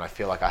someone now, and I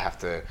feel like I have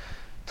to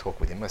talk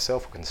within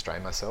myself or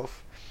constrain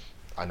myself,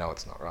 I know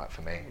it's not right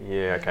for me.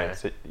 Yeah. Okay. You know?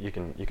 So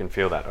you can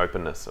feel that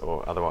openness,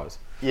 or otherwise.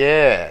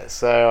 Yeah.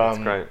 So that's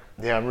great.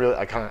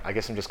 Yeah, I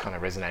guess I'm just kind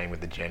of resonating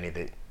with the journey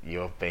that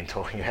you've been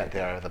talking about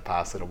there over the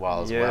past little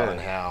while as well, and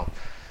how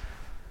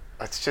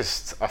it's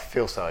just, I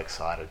feel so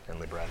excited and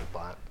liberated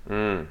by it.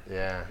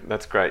 Yeah.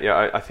 That's great.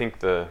 Yeah. I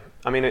think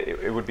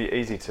it would be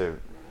easy to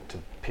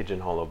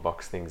pigeonhole or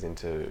box things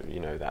into, you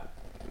know, that,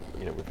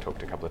 you know, we've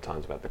talked a couple of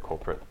times about the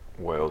corporate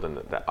world, and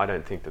that I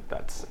don't think that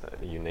that's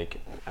a unique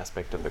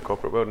aspect of the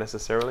corporate world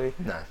necessarily.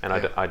 No. And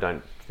I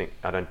don't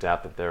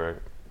doubt that there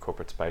are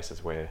corporate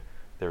spaces where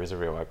there is a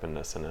real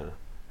openness and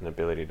an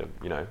ability to,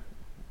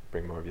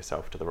 bring more of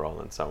yourself to the role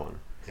and so on.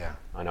 Yeah.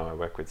 I know I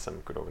work with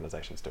some good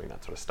organisations doing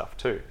that sort of stuff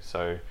too.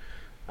 So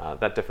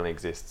that definitely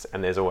exists,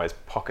 and there's always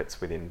pockets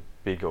within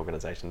big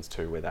organisations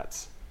too where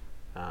that's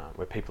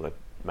where people are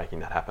making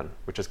that happen,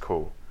 which is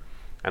cool.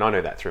 And I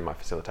know that through my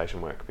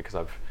facilitation work because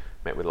I've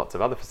met with lots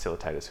of other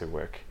facilitators who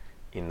work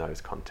in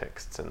those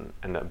contexts, and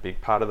a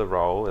big part of the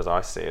role, as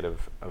I see it,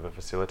 of a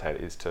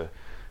facilitator is to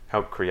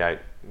help create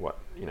what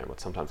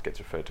sometimes gets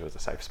referred to as a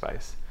safe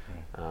space,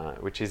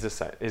 which is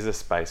a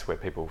space where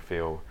people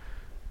feel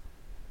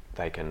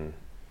they can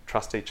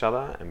trust each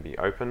other and be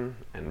open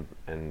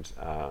and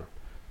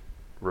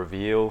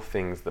reveal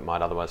things that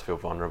might otherwise feel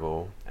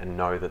vulnerable, and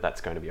know that that's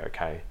going to be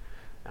okay.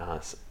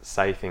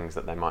 Say things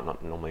that they might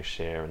not normally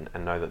share,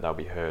 and know that they'll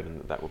be heard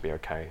and that will be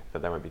okay,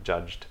 that they won't be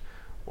judged,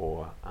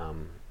 or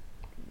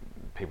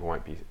people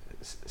won't be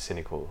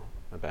cynical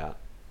about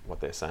what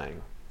they're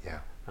saying. Yeah.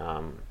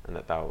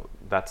 And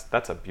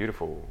that's a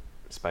beautiful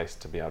space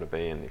to be able to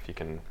be in if you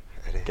can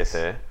get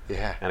there.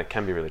 Yeah. And it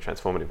can be really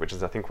transformative, which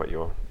is I think what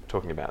you're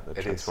talking about,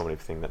 the transformative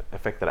thing, that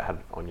effect that it had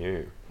on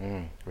you,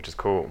 which is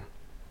cool.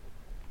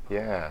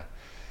 Yeah.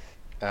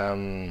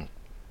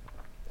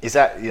 Is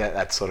that,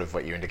 that's sort of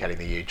what you're indicating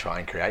that you try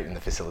and create in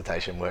the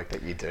facilitation work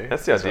that you do?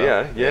 That's the idea,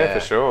 well? Yeah, for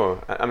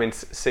sure. I mean,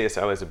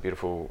 CSL is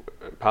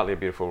partly a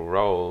beautiful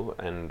role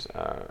and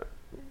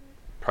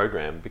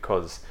program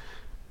because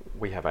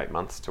we have 8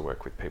 months to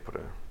work with people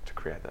to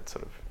create that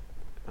sort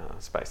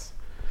of space,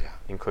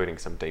 including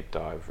some deep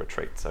dive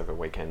retreats over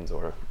weekends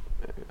or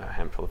a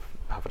handful of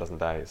half a dozen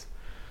days.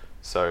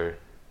 So,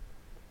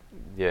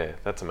 yeah,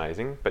 that's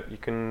amazing. But you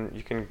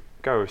can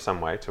go some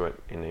way to it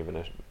in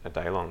even a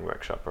day-long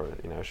workshop or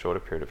a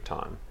shorter period of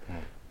time.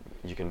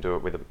 You can do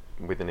it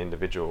with an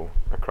individual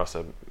across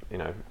a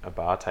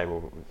bar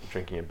table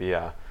drinking a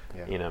beer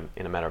in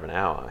a matter of an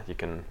hour. You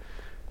can,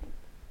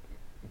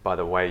 by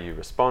the way you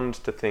respond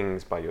to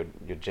things, by your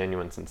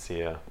genuine,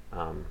 sincere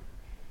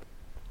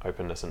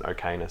openness and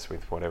okayness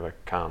with whatever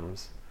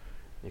comes,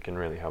 you can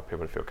really help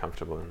people to feel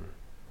comfortable and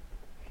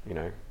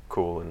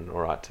cool and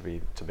all right to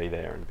be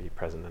there and be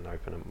present and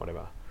open and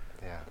whatever.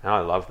 Yeah. And I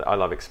love that. I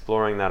love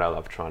exploring that. I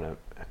love trying to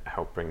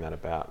help bring that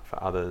about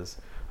for others.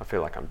 I feel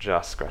like I'm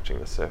just scratching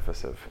the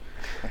surface of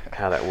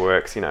how that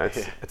works.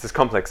 It's as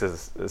complex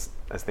as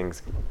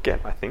things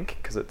get, I think,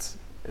 because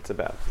it's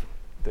about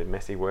the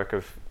messy work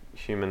of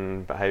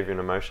human behaviour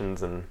and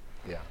emotions, and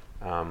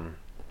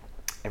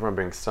everyone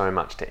brings so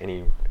much to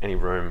any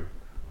room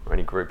or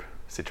any group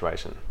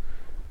situation,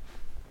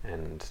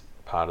 and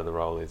part of the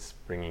role is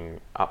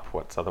bringing up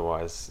what's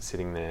otherwise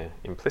sitting there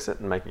implicit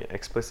and making it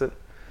explicit.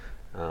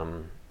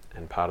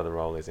 And part of the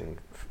role is in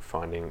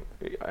finding,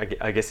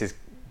 I guess, is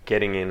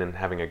getting in and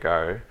having a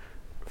go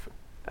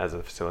as a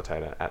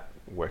facilitator at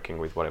working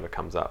with whatever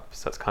comes up.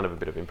 So it's kind of a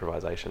bit of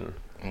improvisation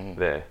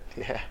there.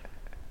 Yeah.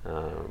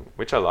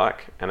 Which I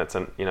like, and it's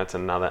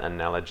another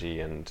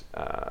analogy and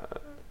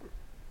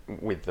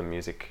with the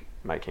music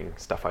making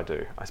stuff I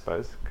do, I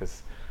suppose,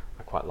 because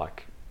I quite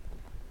like.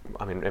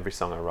 I mean, every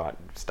song I write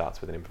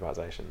starts with an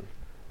improvisation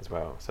as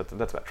well. So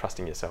that's about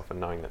trusting yourself and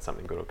knowing that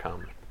something good will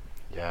come.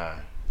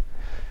 Yeah.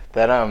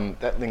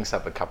 That links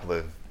up a couple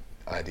of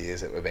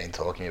ideas that we've been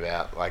talking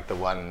about, like the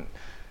one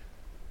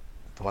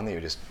that you were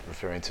just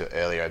referring to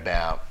earlier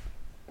about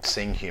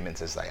seeing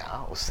humans as they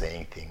are, or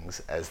seeing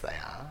things as they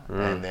are,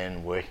 and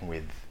then working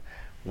with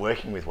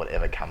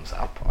whatever comes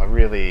up.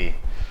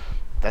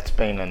 That's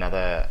been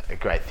a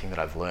great thing that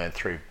I've learned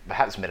through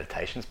perhaps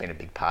meditation's been a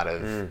big part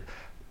of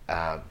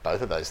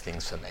both of those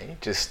things for me.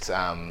 Just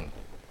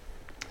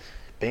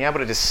being able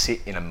to just sit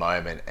in a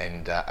moment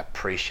and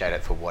appreciate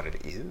it for what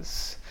it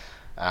is.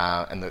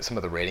 And some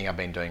of the reading I've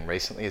been doing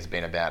recently has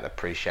been about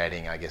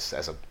appreciating, I guess,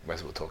 as we're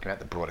talking about,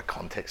 the broader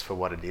context for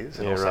what it is,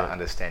 and also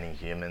understanding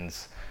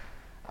humans.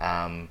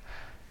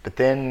 But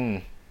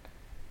then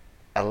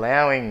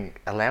allowing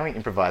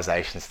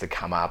improvisations to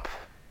come up,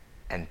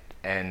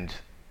 and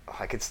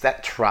like it's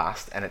that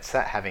trust, and it's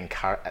that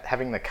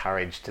having the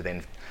courage to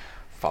then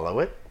follow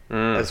it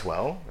as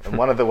well. And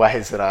one of the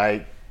ways that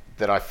I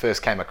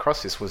first came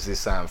across this was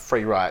this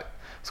free write.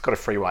 It's got a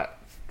free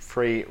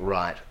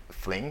write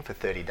fling for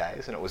 30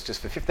 days, and it was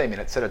just for 15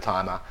 minutes, set a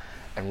timer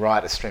and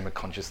write a stream of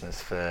consciousness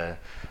for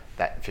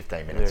that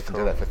 15 minutes,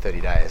 do that for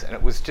 30 days. And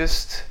it was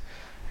just,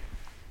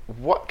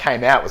 what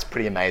came out was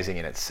pretty amazing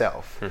in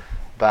itself.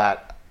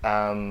 But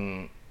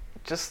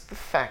just the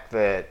fact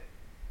that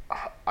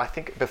I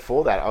think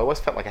before that I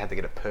always felt like I had to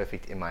get it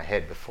perfect in my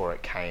head before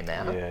it came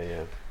out.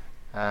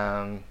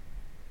 I'm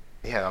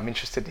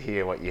interested to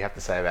hear what you have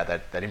to say about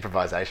that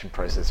improvisation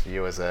process for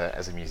you as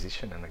a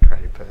musician and a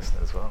creative person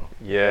as well.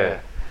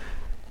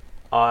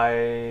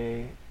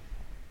 I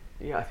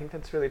think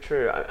that's really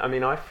true. I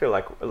mean, I feel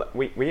like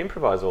we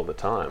improvise all the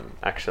time,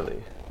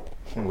 actually.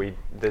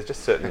 There's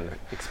just certain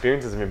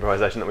experiences of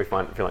improvisation that we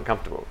feel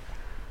uncomfortable.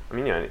 I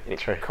mean,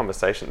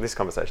 this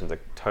conversation's a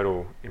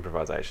total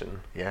improvisation.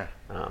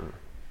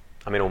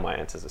 I mean, all my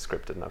answers are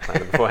scripted and I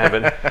planned them beforehand,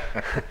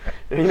 but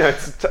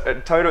it's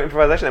total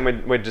improvisation,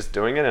 and we're just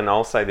doing it, and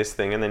I'll say this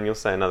thing and then you'll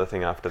say another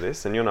thing after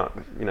this, and you're not,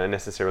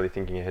 necessarily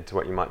thinking ahead to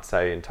what you might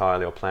say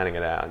entirely or planning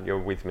it out. You're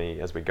with me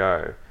as we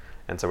go,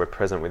 and so we're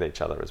present with each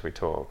other as we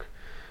talk,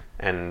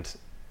 and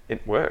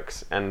it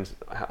works. And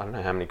I don't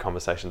know how many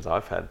conversations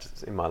I've had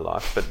in my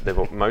life, but they've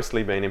all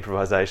mostly been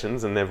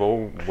improvisations, and they've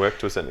all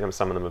worked to a certain.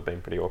 Some of them have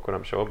been pretty awkward,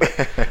 I'm sure, but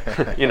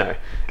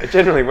it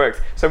generally works.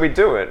 So we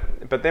do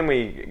it, but then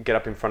we get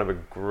up in front of a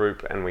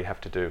group and we have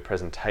to do a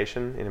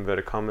presentation in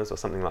inverted commas or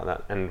something like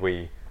that,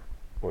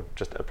 or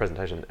just a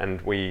presentation,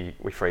 and we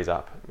freeze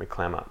up, we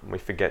clam up, and we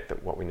forget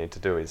that what we need to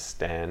do is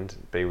stand,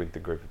 be with the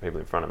group of people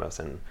in front of us,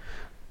 and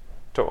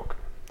talk,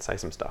 say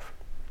some stuff.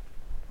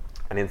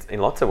 And in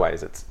lots of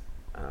ways, it's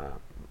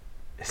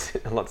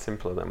a lot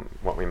simpler than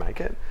what we make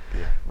it.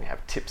 Yeah. We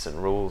have tips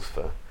and rules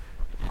for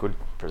good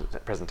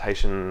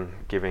presentation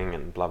giving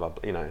and blah blah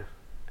blah,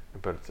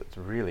 but it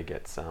really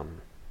gets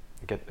and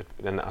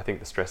I think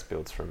the stress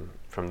builds from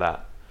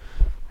that.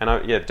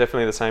 And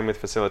definitely the same with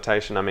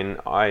facilitation. I mean,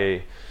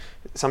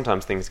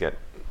 sometimes things get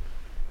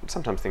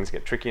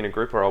tricky in a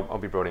group, or I'll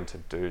be brought in to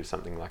do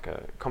something like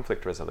a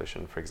conflict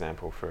resolution, for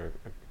example, for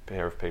a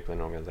pair of people in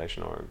an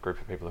organisation or a group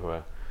of people who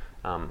are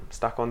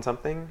stuck on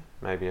something,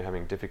 maybe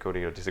having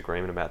difficulty or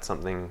disagreement about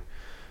something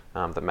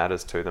that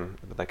matters to them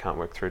that they can't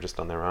work through just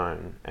on their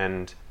own.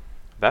 And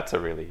that's a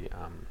really,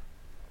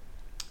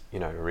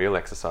 a real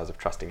exercise of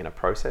trusting in a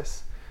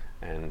process,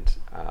 and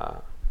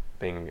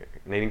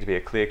needing to be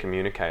a clear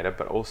communicator,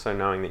 but also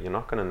knowing that you're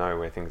not going to know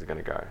where things are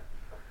going to go.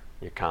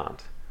 You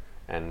can't,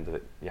 and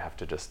that you have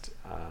to just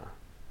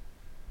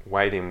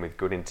wade in with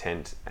good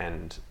intent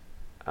and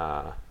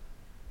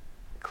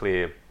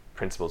clear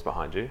principles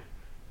behind you,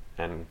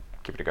 and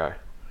give it a go.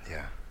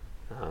 Yeah.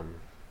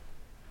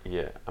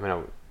 I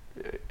mean,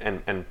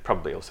 and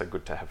probably also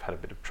good to have had a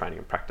bit of training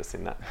and practice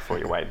in that before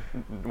you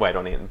wade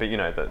on in.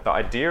 But the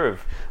idea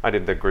of, I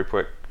did the Group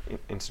Work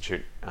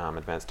Institute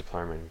Advanced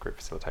Diploma in Group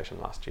Facilitation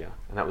last year,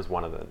 and that was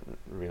one of the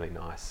really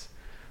nice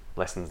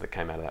lessons that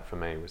came out of that for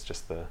me, was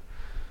just the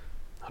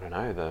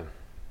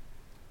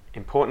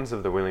importance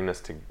of the willingness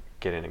to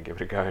get in and give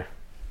it a go.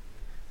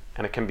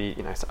 And it can be,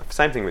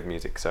 same thing with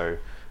music. So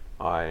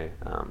I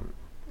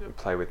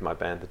play with my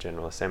band, the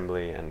General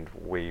Assembly, and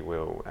we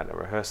will, at a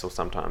rehearsal,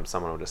 sometimes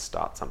someone will just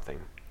start something.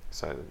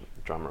 So the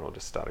drummer will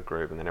just start a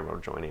groove and then everyone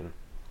will join in.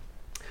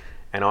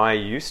 And I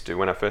used to,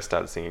 when I first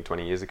started singing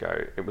 20 years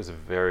ago, it was a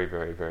very,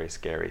 very, very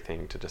scary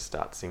thing to just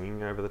start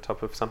singing over the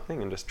top of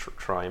something and just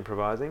try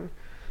improvising.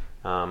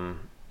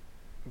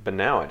 But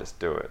now I just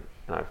do it,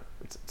 and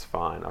it's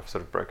fine. I've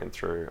sort of broken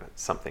through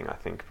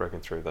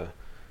the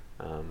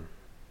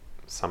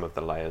some of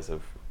the layers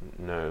of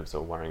nerves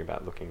or worrying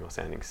about looking or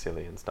sounding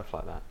silly and stuff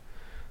like that.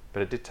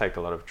 But it did take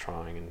a lot of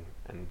trying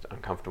and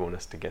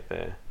uncomfortableness to get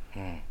there.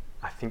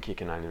 I think you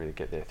can only really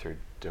get there through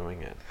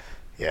doing it.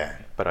 Yeah.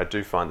 But I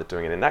do find that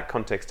doing it in that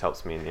context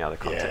helps me in the other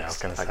context. Yeah, I was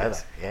going to say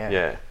that. Yeah.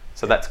 Yeah.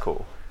 So that's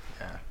cool.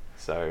 Yeah.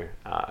 So,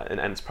 and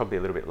it's probably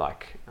a little bit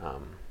like,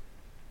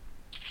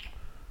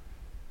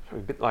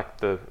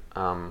 the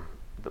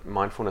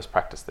mindfulness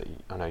practice that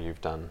I know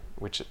you've done,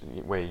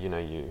 where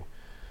you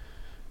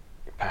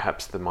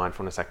perhaps the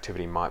mindfulness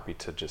activity might be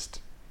to just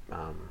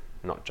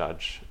not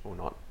judge, or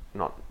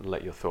not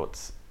let your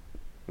thoughts,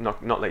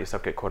 not let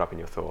yourself get caught up in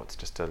your thoughts,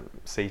 just to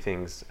see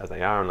things as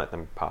they are and let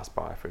them pass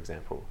by, for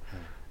example.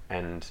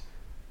 And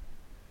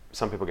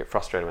some people get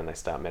frustrated when they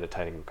start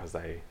meditating because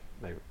they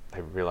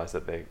realize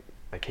that they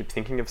keep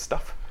thinking of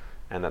stuff,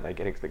 and that they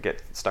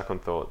get stuck on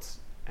thoughts,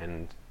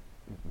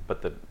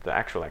 but the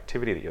actual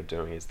activity that you're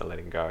doing is the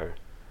letting go.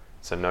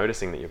 So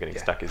noticing that you're getting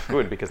stuck is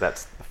good, because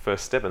that's the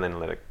first step, and then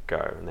let it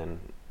go. And then,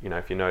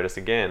 if you notice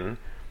again,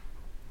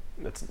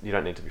 you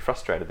don't need to be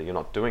frustrated that you're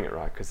not doing it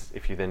right, because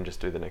if you then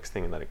just do the next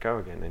thing and let it go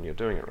again, then you're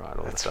doing it right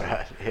all the time.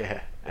 That's right,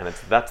 yeah. And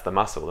that's the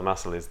muscle. The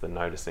muscle is the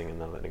noticing and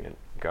the letting it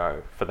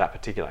go for that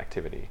particular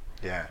activity.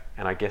 Yeah.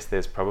 And I guess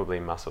there's probably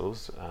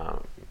muscles,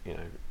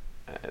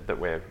 that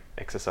we're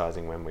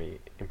exercising when we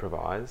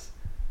improvise,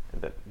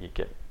 that you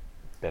get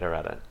better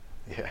at it.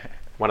 Yeah.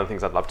 One of the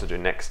things I'd love to do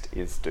next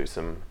is do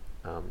some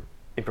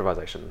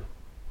improvisation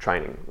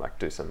training, like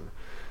do some,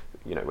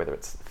 whether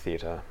it's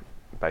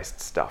theatre-based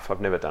stuff.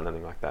 I've never done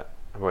anything like that.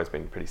 I've always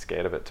been pretty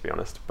scared of it, to be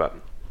honest, but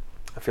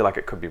I feel like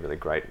it could be really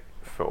great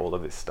for all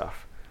of this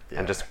stuff,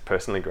 and just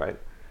personally great.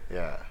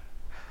 Yeah.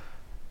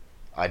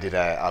 I've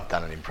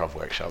done an improv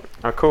workshop.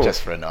 Oh, cool.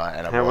 Just for a night,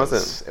 and How was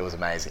it? It was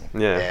amazing.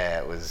 Yeah. Yeah,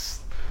 it was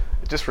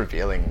just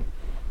revealing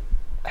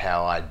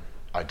how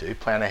I do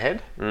plan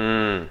ahead.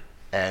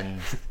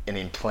 And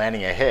in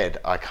planning ahead,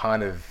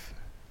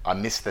 I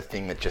missed the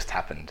thing that just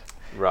happened.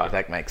 Right. If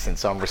that makes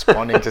sense. So I'm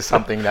responding to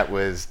something that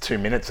was 2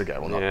 minutes ago.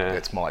 Well,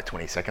 it's more like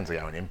 20 seconds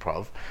ago in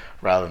improv,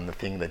 rather than the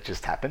thing that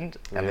just happened.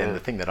 And then the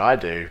thing that I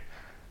do,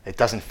 it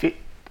doesn't fit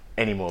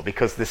anymore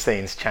because the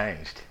scene's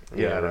changed.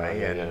 You know what I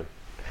mean?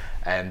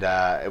 And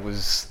it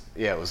was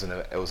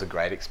a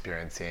great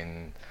experience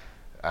in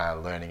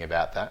learning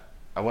about that.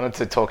 I wanted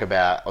to talk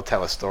about, I'll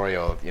tell a story,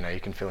 or you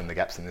can fill in the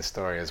gaps in this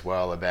story as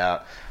well,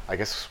 about, I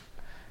guess,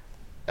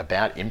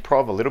 about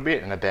improv a little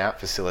bit and about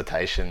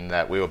facilitation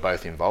that we were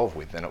both involved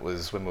with. And it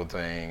was when we were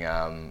doing,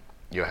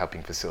 you were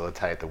helping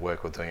facilitate the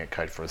work we we're doing at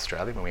Code for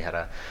Australia when we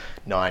had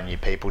 9 new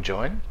people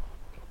join.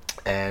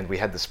 And we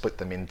had to split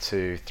them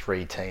into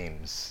 3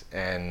 teams.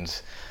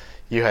 And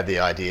you had the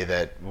idea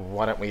that,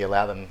 why don't we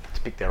allow them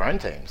to pick their own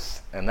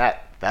teams? And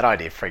that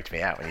idea freaked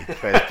me out when you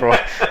first brought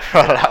it.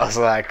 I was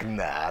like,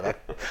 nah,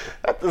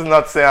 that does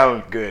not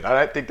sound good. I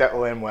don't think that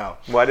will end well.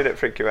 Why did it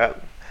freak you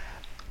out?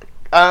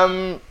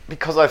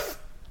 Because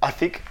I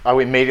think I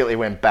immediately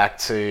went back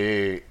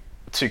to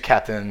 2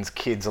 captains,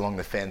 kids along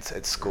the fence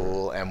at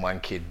school, and 1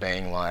 kid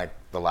being like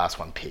the last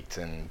one picked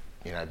and,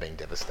 you know, being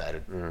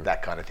devastated,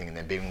 that kind of thing. And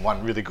then being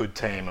 1 really good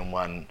team and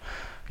 1,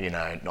 you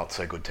know, not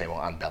so good team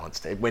or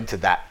unbalanced. It went to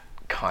that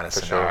kind of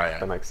scenario. Sure.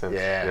 That makes sense.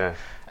 Yeah.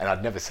 And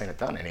I'd never seen it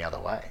done any other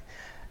way.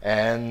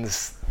 And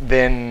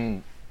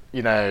then,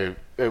 you know,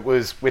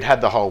 we'd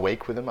had the whole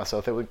week with them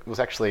myself. It was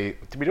actually,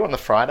 did we do it on the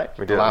Friday?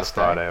 We did it on the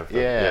Friday of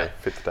the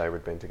 5th day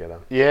we'd been together.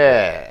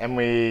 Yeah, and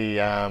we,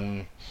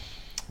 and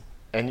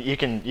you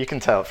can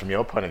tell it from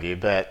your point of view,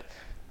 but,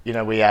 you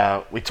know,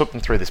 we took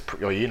them through this,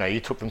 or, you know, you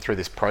took them through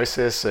this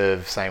process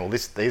of saying, well,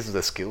 these are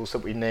the skills that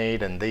we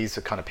need, and these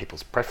are kind of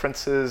people's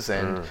preferences,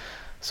 and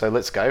so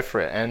let's go for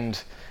it.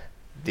 And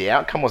the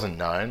outcome wasn't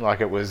known. Like,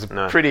 it was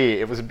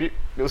it was a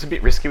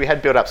bit risky. We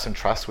had built up some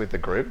trust with the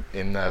group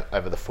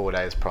over the 4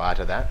 days prior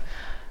to that.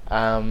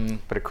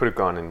 But it could have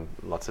gone in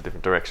lots of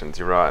different directions.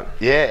 You're right.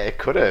 Yeah, it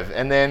could have.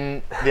 And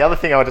then the other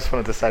thing I just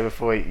wanted to say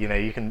before, you know,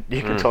 you can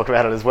talk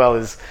about it as well,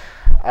 is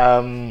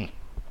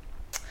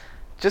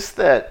just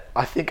that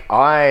I think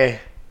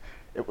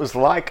it was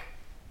like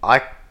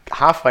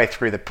halfway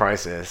through the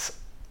process,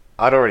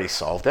 I'd already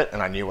solved it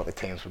and I knew what the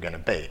teams were going to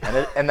be,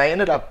 and they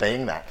ended up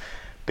being that.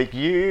 But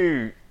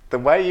the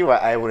way you were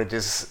able to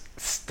just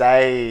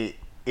stay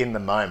in the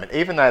moment,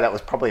 even though that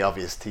was probably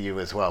obvious to you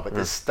as well, but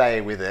just stay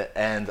with it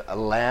and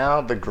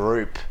allow the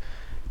group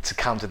to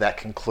come to that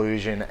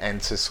conclusion and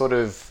to sort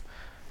of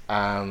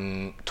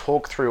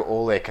talk through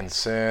all their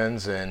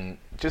concerns and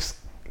just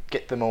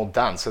get them all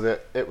done, so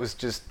that it was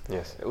just,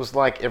 it was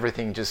like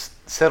everything just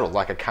settled,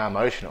 like a calm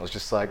ocean. It was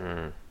just like,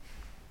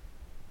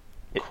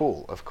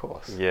 cool, of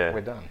course, we're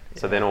done.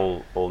 So then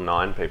all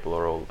 9 people,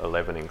 or all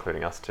 11,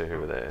 including us 2 who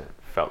were there,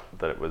 felt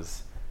that it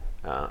was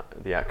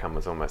the outcome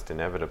was almost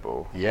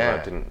inevitable. Yeah,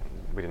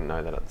 we didn't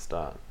know that at the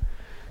start.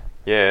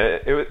 Yeah,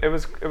 it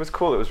was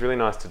cool. It was really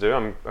nice to do.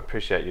 I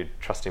appreciate you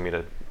trusting me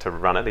to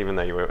run it, even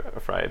though you were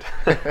afraid.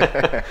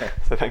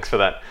 So thanks for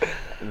that.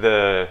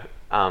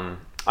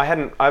 I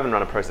haven't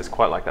run a process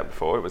quite like that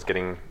before. It was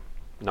getting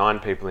 9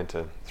 people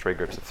into 3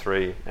 groups of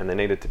 3, and there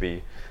needed to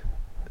be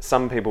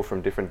some people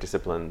from different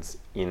disciplines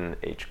in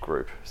each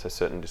group. So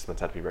certain disciplines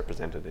had to be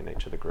represented in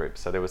each of the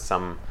groups. So there was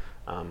some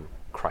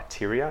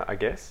criteria, I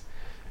guess.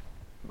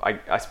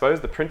 I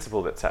suppose the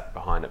principle that sat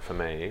behind it for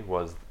me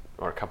was,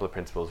 or a couple of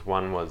principles.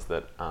 One was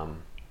that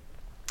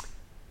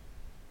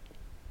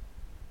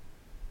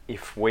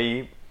if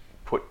we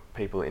put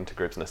people into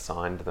groups and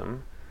assigned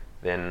them,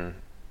 then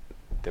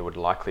there would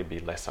likely be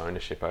less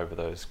ownership over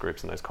those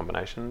groups and those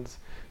combinations.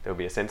 There would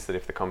be a sense that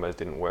if the combos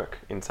didn't work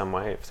in some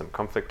way, if some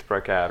conflict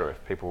broke out, or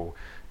if people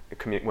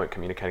weren't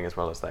communicating as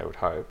well as they would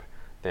hope,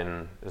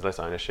 then there's less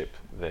ownership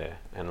there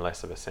and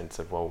less of a sense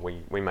of, well,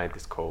 we made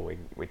this call,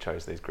 we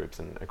chose these groups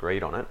and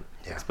agreed on it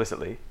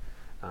explicitly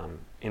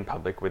in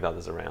public with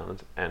others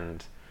around,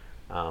 and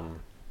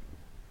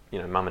you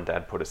know, mum and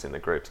dad put us in the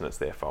groups and it's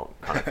their fault,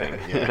 kind of thing.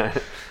 You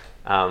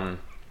know?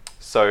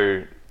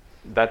 So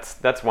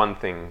that's one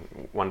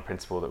thing, one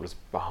principle that was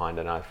behind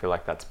it, and I feel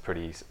like that's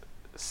pretty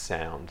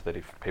sound, that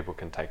if people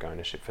can take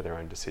ownership for their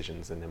own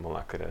decisions, then they're more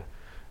likely to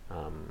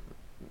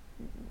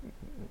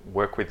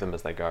work with them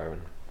as they go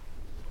and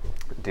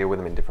deal with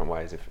them in different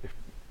ways if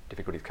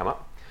difficulties come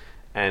up,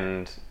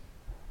 and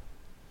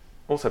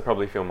also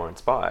probably feel more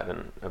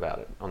inspired about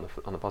it on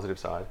the positive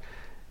side.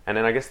 And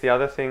then I guess the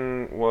other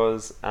thing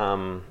was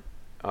you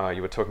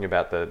were talking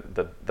about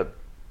the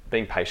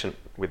being patient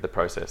with the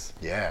process.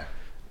 Yeah.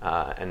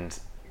 And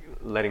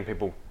letting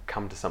people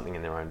come to something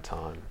in their own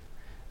time.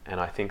 And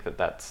I think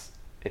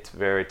it's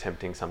very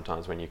tempting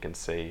sometimes when you can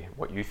see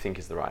what you think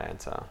is the right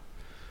answer,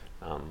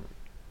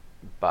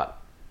 but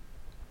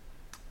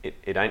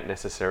it ain't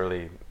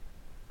necessarily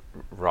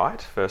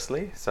right,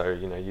 firstly. So,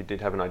 you know, you did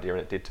have an idea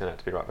and it did turn out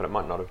to be right, but it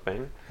might not have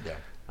been. Yeah.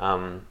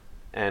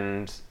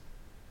 And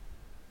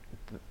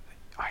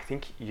I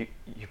think you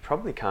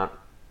probably can't,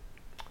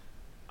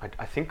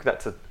 I think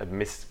that's a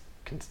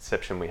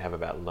misconception we have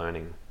about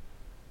learning,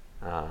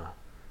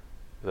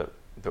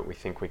 that we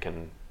think we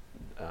can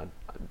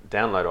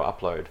download or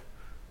upload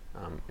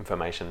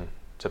information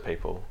to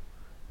people,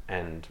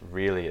 and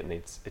really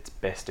it's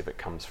best if it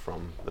comes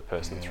from the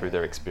person through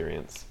their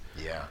experience.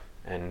 Yeah.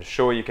 And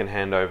sure, you can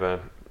hand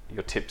over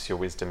your tips, your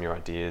wisdom, your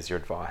ideas, your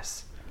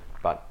advice,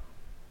 but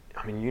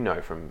I mean, you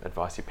know, from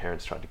advice your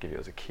parents tried to give you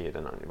as a kid,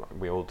 and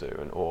we all do,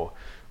 and or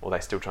they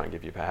still try and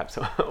give you perhaps,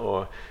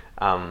 or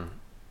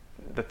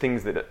the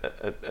things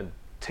that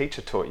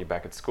teacher taught you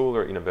back at school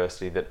or at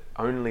university that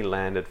only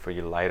landed for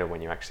you later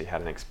when you actually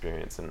had an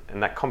experience,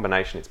 and that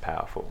combination is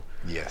powerful.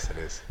 Yes, it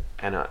is.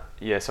 And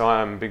so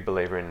I'm a big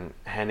believer in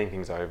handing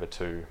things over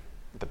to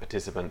the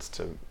participants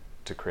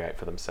to create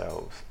for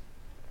themselves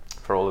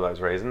for all of those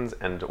reasons,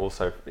 and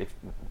also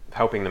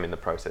helping them in the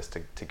process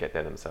to get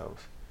there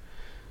themselves.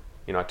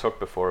 I talked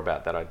before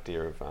about that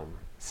idea of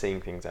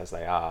seeing things as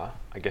they are.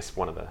 I guess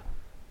one of the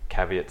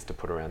caveats to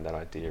put around that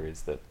idea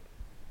is that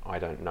I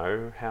don't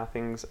know how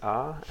things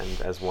are,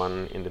 and as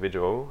one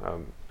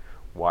individual,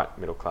 white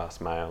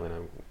middle-class male in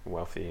a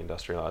wealthy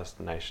industrialised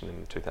nation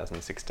in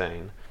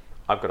 2016,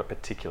 I've got a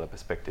particular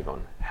perspective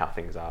on how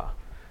things are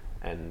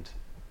and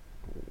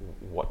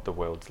what the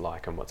world's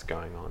like and what's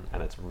going on,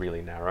 and it's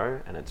really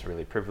narrow and it's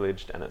really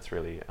privileged and it's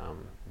really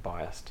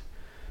biased.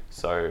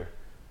 So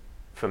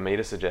for me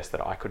to suggest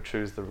that I could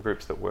choose the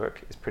groups that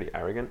work is pretty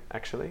arrogant,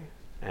 actually,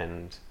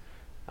 and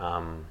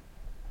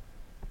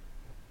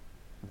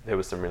there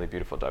was some really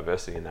beautiful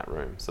diversity in that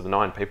room. So the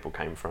 9 people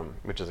came from,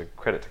 which is a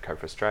credit to Code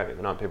for Australia,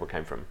 the 9 people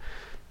came from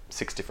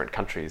 6 different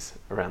countries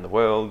around the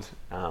world,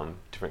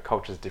 different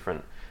cultures,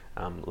 different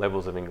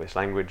levels of English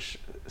language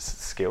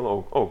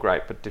skill, all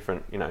great, but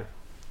different,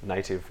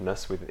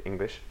 nativeness with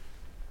English,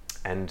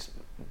 and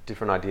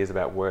different ideas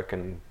about work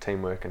and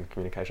teamwork and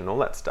communication, all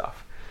that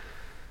stuff.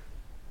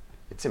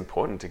 It's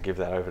important to give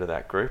that over to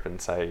that group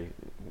and say,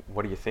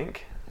 what do you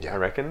think? Yeah. I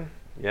reckon.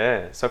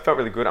 Yeah. So it felt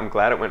really good. I'm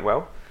glad it went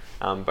well.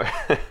 But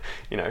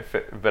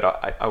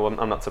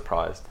I'm not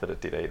surprised that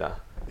it did either.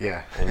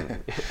 Yeah.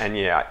 and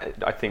yeah,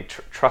 I think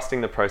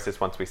trusting the process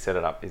once we set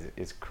it up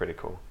is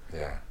critical.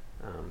 Yeah.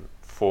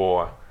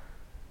 For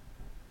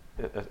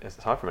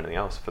aside from anything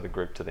else, for the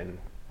group to then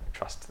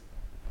trust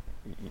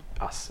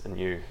us and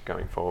you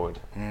going forward.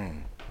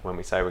 When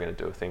we say we're going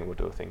to do a thing, we'll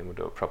do a thing, and we'll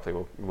do it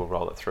properly. We'll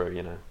roll it through.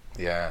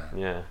 Yeah.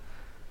 Yeah.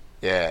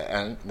 Yeah,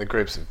 and the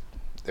groups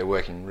they're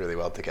working really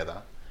well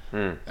together.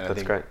 And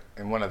that's great.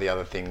 And one of the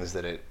other things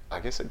that it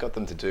got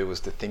them to do was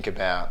to think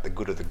about the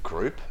good of the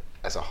group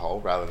as a whole,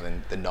 rather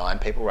than the 9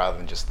 people, rather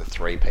than just the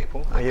 3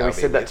 people. Oh, yeah, we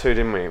said that too,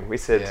 didn't we? We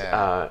said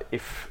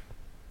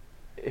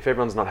if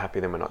everyone's not happy,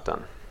 then we're not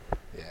done.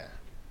 Yeah.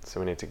 So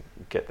we need to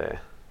get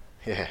there.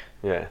 Yeah.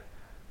 Yeah.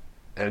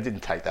 And it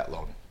didn't take that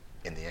long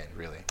in the end,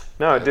 really.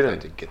 No, it didn't.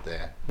 They did get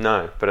there.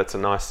 No, but it's a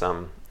nice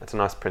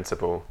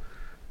principle,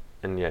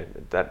 and yeah,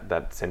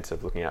 that sense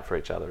of looking out for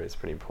each other is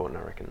pretty important,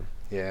 I reckon.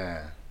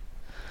 Yeah.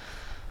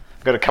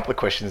 I've got a couple of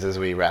questions as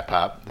we wrap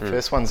up. The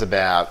first one's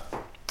about,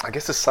 I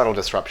guess, a subtle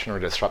disruption or a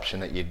disruption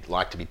that you'd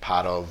like to be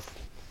part of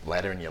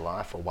later in your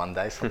life, or one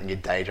day, something you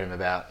daydream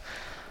about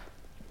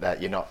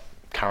that you're not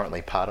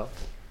currently part of.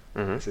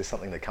 Is there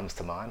something that comes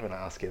to mind when I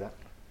ask you that?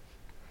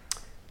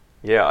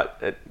 Yeah,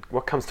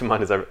 what comes to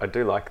mind is I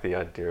do like the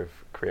idea of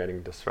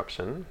creating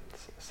disruption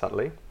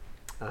subtly.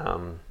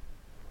 So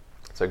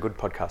good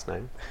podcast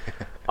name.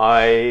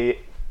 I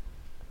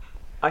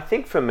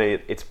think for me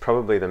it's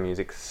probably the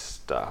music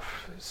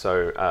stuff.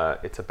 So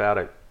it's about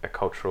a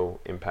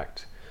cultural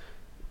impact.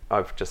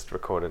 I've just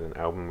recorded an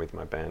album with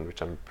my band,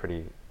 which I'm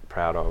pretty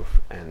proud of,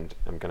 and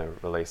I'm going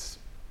to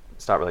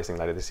start releasing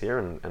later this year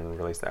and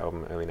release the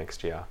album early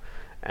next year.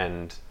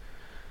 And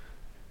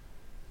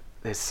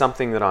there's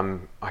something that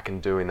I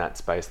can do in that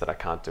space that I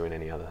can't do in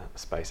any other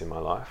space in my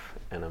life,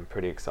 and I'm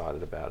pretty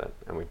excited about it.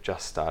 And we've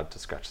just started to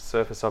scratch the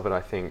surface of it.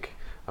 I think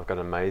I've got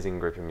an amazing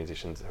group of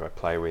musicians who I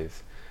play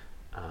with,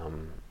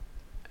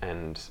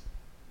 and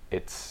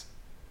it's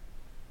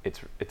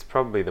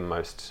probably the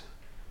most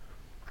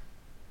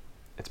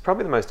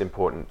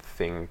important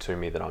thing to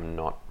me that I'm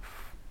not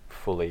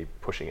fully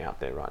pushing out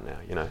there right now.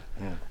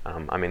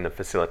 I mean, the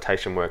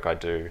facilitation work I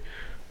do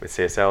with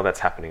CSL,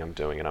 that's happening. I'm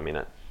doing it. I'm in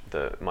it.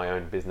 My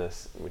own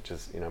business, which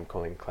is, I'm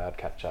calling Cloud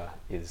Capture,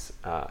 is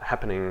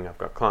happening. I've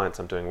got clients.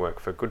 I'm doing work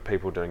for good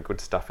people, doing good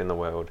stuff in the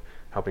world,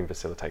 helping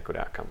facilitate good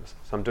outcomes.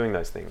 So I'm doing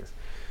those things.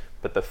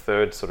 But the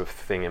third sort of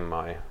thing in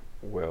my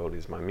world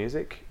is my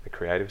music, the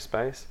creative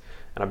space.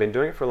 And I've been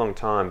doing it for a long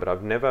time, but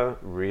I've never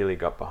really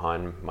got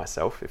behind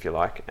myself, if you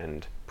like,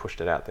 and pushed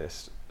it out there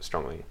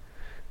strongly.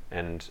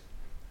 And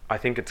I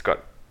think it's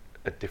got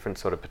a different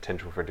sort of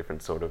potential for a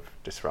different sort of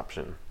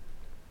disruption.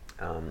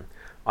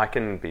 I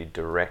can be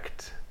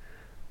direct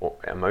or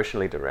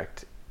emotionally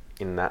direct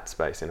in that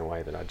space in a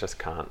way that I just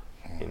can't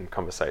in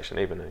conversation,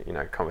 even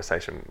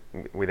conversation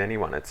with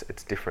anyone.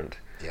 It's different.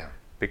 Yeah.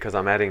 Because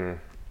I'm adding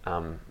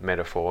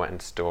metaphor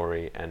and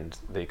story and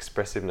the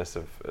expressiveness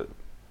of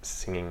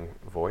singing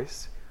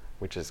voice,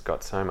 which has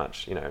got so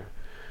much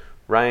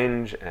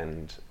range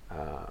and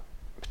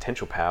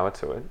potential power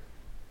to it,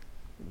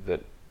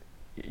 that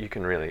you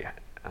can really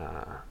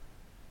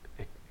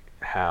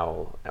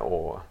howl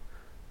or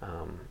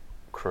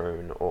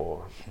croon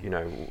or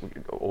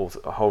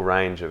a whole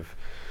range of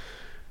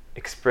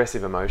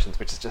expressive emotions,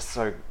 which is just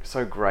so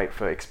great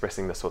for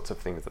expressing the sorts of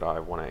things that I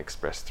want to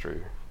express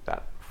through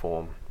that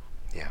form,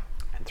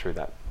 and through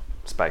that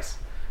space.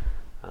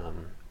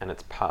 And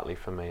it's partly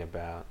for me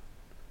about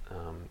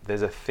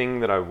there's a thing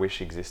that I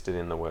wish existed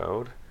in the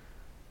world,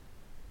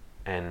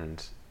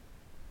 and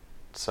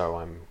so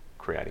I'm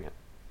creating it.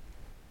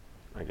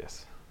 I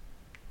guess.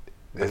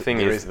 The thing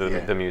is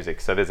the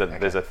music. So there's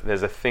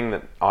a thing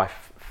that I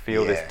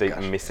feel this deep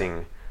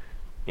missing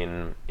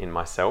in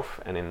myself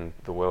and in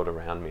the world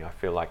around me. I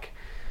feel like,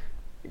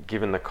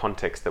 given the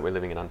context that we're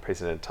living in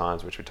unprecedented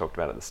times, which we talked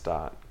about at the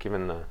start,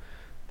 given the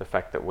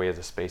fact that we as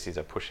a species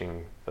are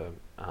pushing the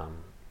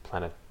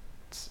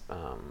planet's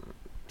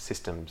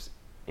systems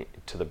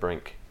to the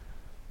brink,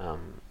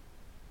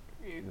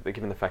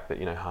 given the fact that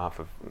half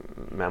of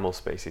mammal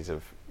species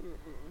have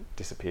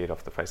disappeared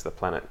off the face of the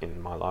planet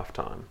in my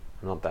lifetime.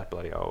 I'm not that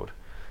bloody old.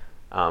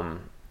 I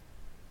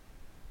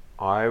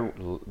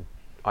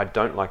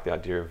don't like the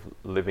idea of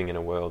living in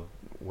a world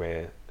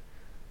where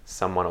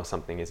someone or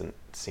something isn't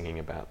singing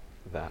about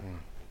that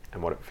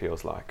and what it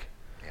feels like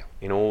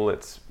in all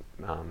its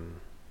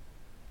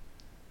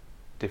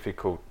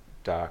difficult,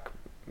 dark,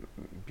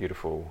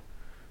 beautiful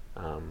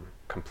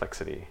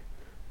complexity.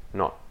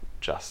 Not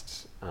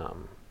just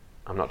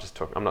I'm not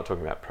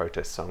talking about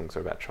protest songs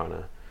or about trying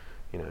to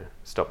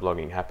stop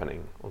logging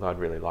happening, although I'd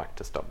really like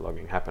to stop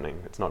logging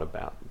happening. It's not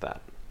about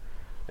that.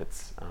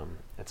 It's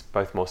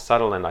both more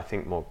subtle and I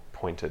think more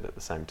pointed at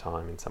the same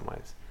time in some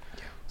ways.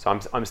 So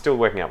I'm still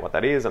working out what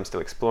that is. I'm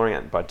still exploring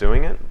it by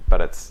doing it, but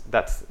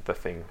that's the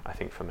thing I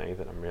think for me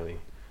that I'm really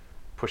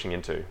pushing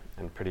into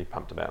and pretty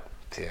pumped about.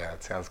 Yeah,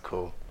 it sounds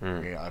cool.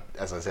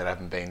 As I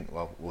said, we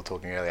were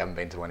talking earlier, I haven't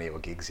been to any of your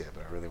gigs yet,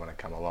 but I really want to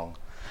come along.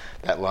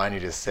 That line you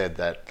just said,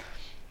 that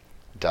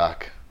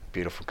dark,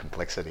 beautiful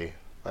complexity,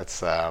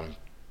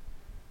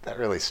 that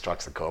really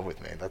strikes a chord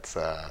with me. That's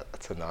a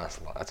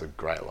nice line. That's a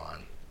great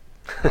line.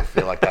 I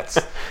feel like that's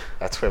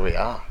where we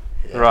are.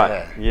 Yeah.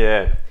 Right.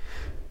 Yeah.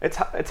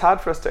 It's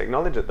hard for us to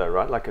acknowledge it though,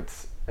 right? Like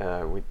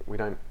we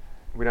don't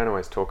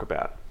always talk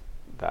about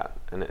that,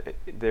 and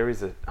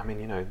there's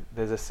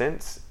a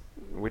sense,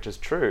 which is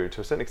true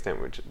to a certain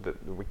extent,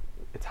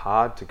 it's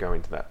hard to go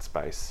into that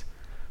space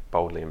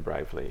boldly and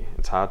bravely.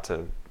 It's hard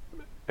to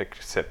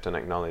accept and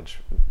acknowledge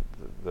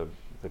the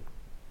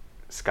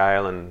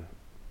scale and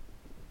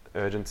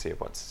urgency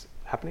of what's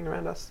happening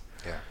around us,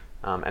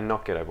 and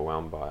not get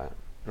overwhelmed by it.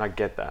 And I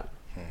get that,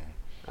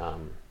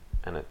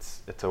 and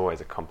it's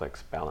always a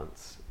complex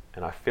balance.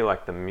 And I feel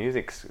like the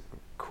music's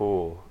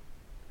cool,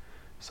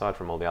 aside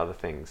from all the other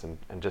things,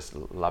 and just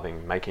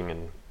loving making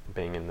and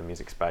being in the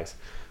music space.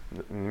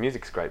 The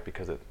music's great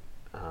because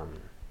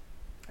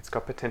it's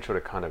got potential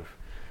to kind of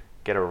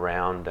get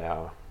around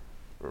our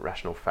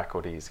rational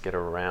faculties, get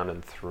around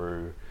and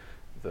through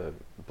the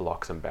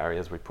blocks and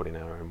barriers we put in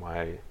our own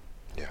way,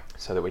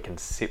 so that we can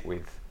sit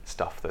with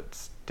stuff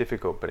that's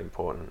difficult but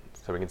important,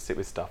 so we can sit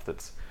with stuff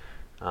that's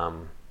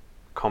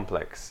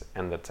complex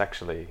and that's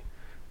actually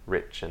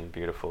rich and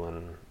beautiful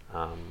and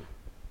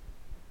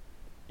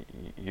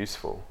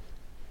useful,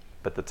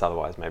 but that's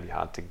otherwise maybe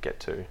hard to get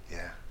to.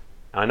 Yeah.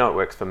 And I know it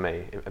works for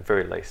me, at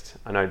very least.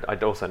 I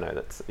also know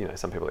that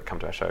some people that come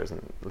to our shows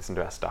and listen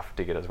to our stuff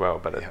dig it as well,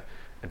 but at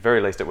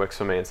very least it works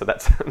for me, and so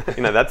that's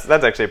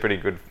that's actually pretty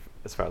good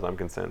as far as I'm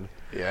concerned.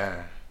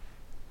 Yeah.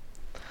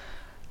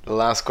 The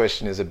last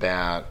question is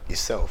about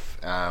yourself.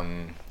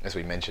 As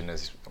we mentioned,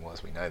 as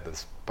we know,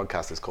 this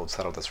podcast is called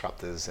Subtle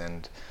Disruptors,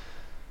 and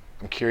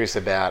I'm curious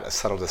about a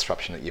subtle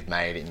disruption that you've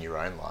made in your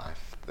own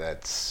life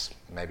that's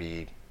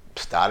maybe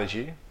started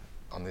you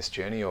on this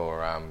journey,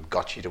 or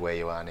got you to where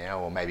you are now,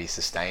 or maybe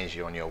sustains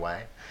you on your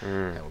way.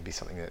 That would be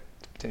something that's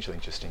potentially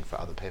interesting for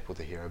other people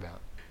to hear about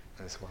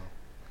as well.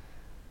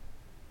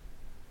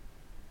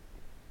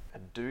 A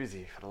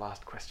doozy for the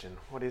last question.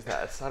 What is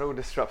that? A subtle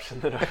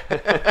disruption that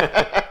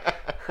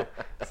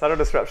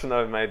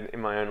I've made in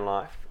my own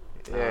life.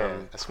 Yeah,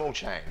 a small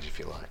change, if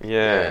you like.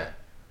 Yeah.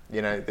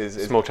 There's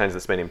a small change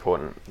that's been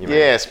important.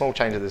 A small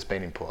change that's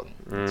been important.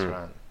 That's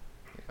right.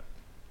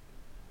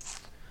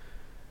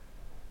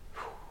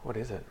 What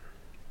is it?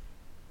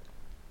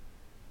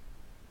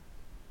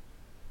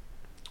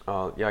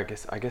 Oh, yeah,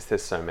 I guess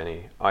there's so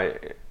many.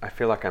 I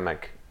feel like I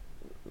make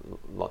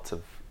lots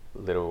of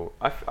little...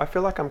 I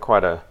feel like I'm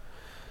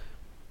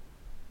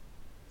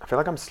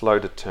slow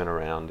to turn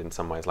around in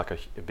some ways, like a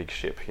big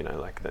ship,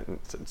 like that.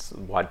 It's a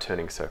wide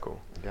turning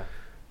circle. Yeah.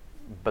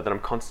 But that I'm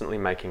constantly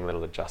making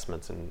little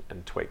adjustments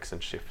and tweaks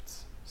and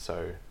shifts.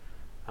 So,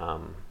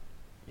 I'm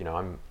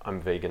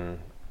vegan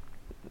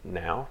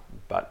now,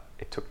 but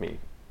it took me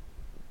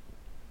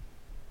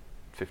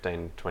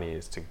 15, 20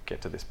 years to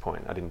get to this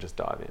point. I didn't just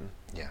dive in.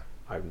 Yeah.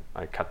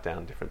 I cut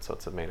down different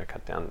sorts of meat. I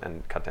cut down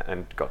and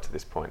got to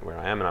this point where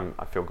I am, and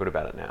I feel good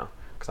about it now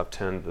because I've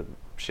turned the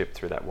ship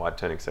through that wide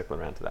turning circle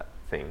around to that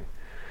thing.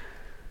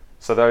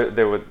 So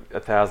there were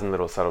 1,000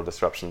 little subtle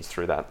disruptions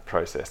through that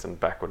process, and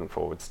backward and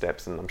forward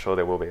steps, and I'm sure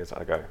there will be as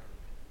I go.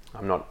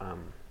 I'm not,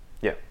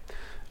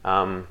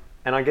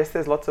 and I guess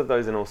there's lots of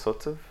those in all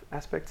sorts of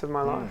aspects of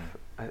my life.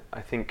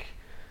 I think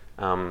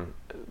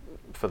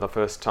for the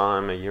first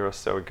time a year or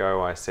so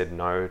ago, I said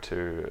no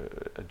to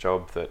a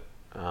job that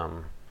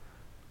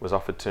was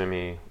offered to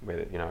me,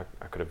 where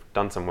I could have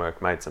done some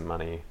work, made some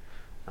money,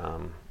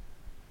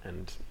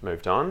 and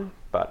moved on,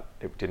 but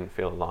it didn't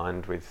feel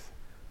aligned with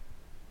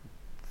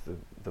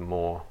the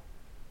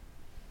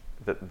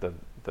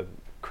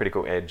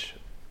critical edge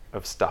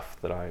of stuff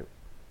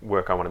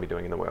work I want to be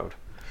doing in the world.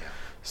 Yeah.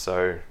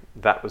 So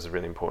that was a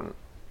really important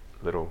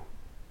little,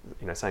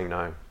 saying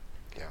no.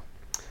 Yeah.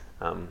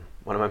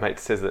 One of my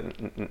mates says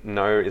that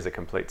no is a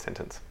complete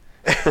sentence.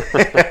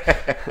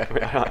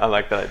 I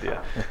like that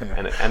idea,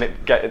 and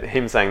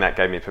him saying that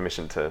gave me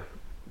permission to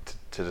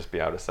just be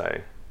able to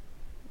say,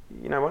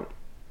 you know what,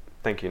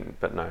 thank you,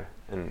 but no,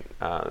 and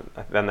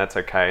then that's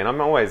okay. And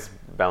I'm always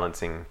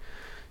balancing.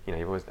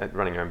 You've always,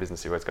 running your own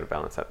business, you've always got to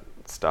balance that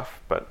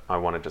stuff. But I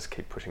want to just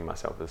keep pushing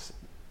myself as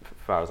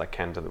far as I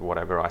can to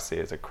whatever I see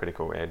as a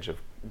critical edge of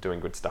doing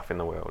good stuff in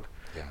the world,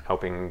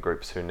 helping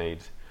groups who need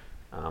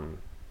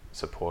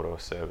support or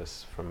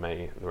service from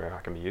me where I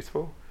can be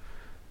useful.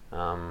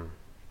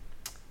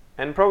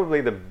 And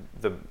probably the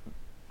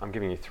I'm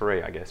giving you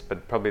three, I guess,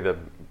 but probably the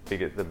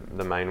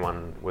main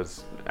one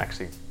was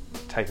actually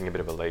taking a bit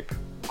of a leap,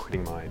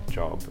 quitting my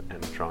job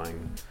and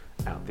trying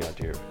out the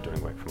idea of doing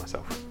work for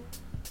myself,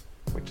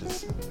 which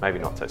is maybe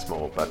not so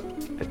small, but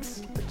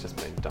it's just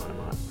been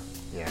dynamite.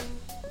 Yeah.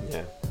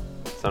 Yeah.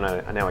 So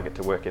now I get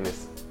to work in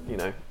this,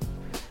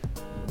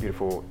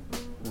 beautiful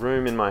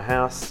room in my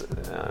house,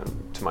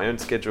 to my own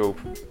schedule,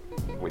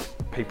 with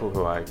people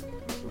who I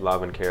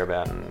love and care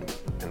about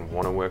and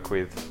want to work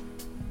with,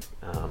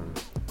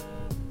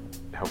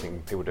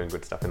 helping people doing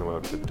good stuff in the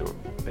world to do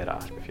it better,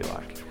 if you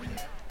like.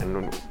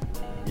 And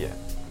yeah,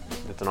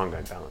 it's an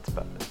ongoing balance,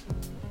 but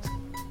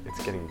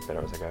it's getting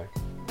better as I go.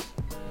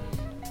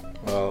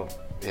 Well,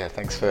 yeah,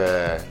 thanks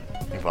for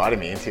inviting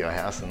me into your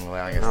house and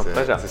allowing us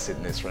to sit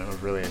in this room.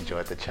 I've really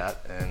enjoyed the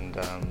chat, and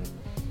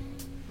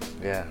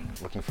yeah,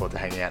 looking forward to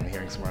hanging out and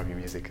hearing some more of your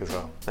music as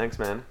well. Thanks,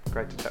 man.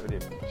 Great to chat with you.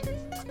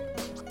 Cheers.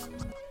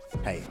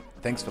 Hey,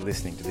 thanks for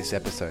listening to this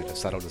episode of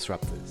Subtle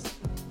Disruptors.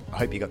 I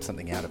hope you got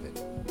something out of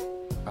it.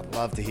 I'd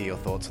love to hear your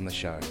thoughts on the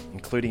show,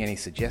 including any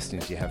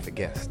suggestions you have for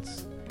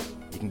guests.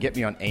 You can get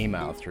me on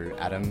email through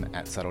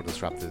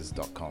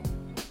adam@subtledisruptors.com.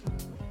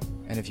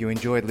 And if you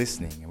enjoyed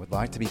listening and would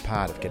like to be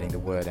part of getting the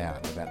word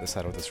out about the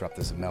Subtle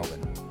Disruptors of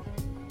Melbourne,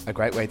 a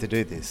great way to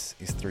do this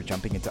is through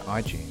jumping into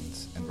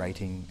iTunes and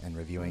rating and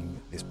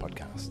reviewing this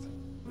podcast.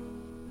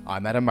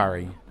 I'm Adam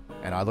Murray,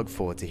 and I look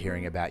forward to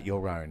hearing about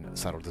your own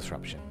subtle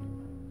disruption.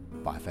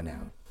 Bye for now.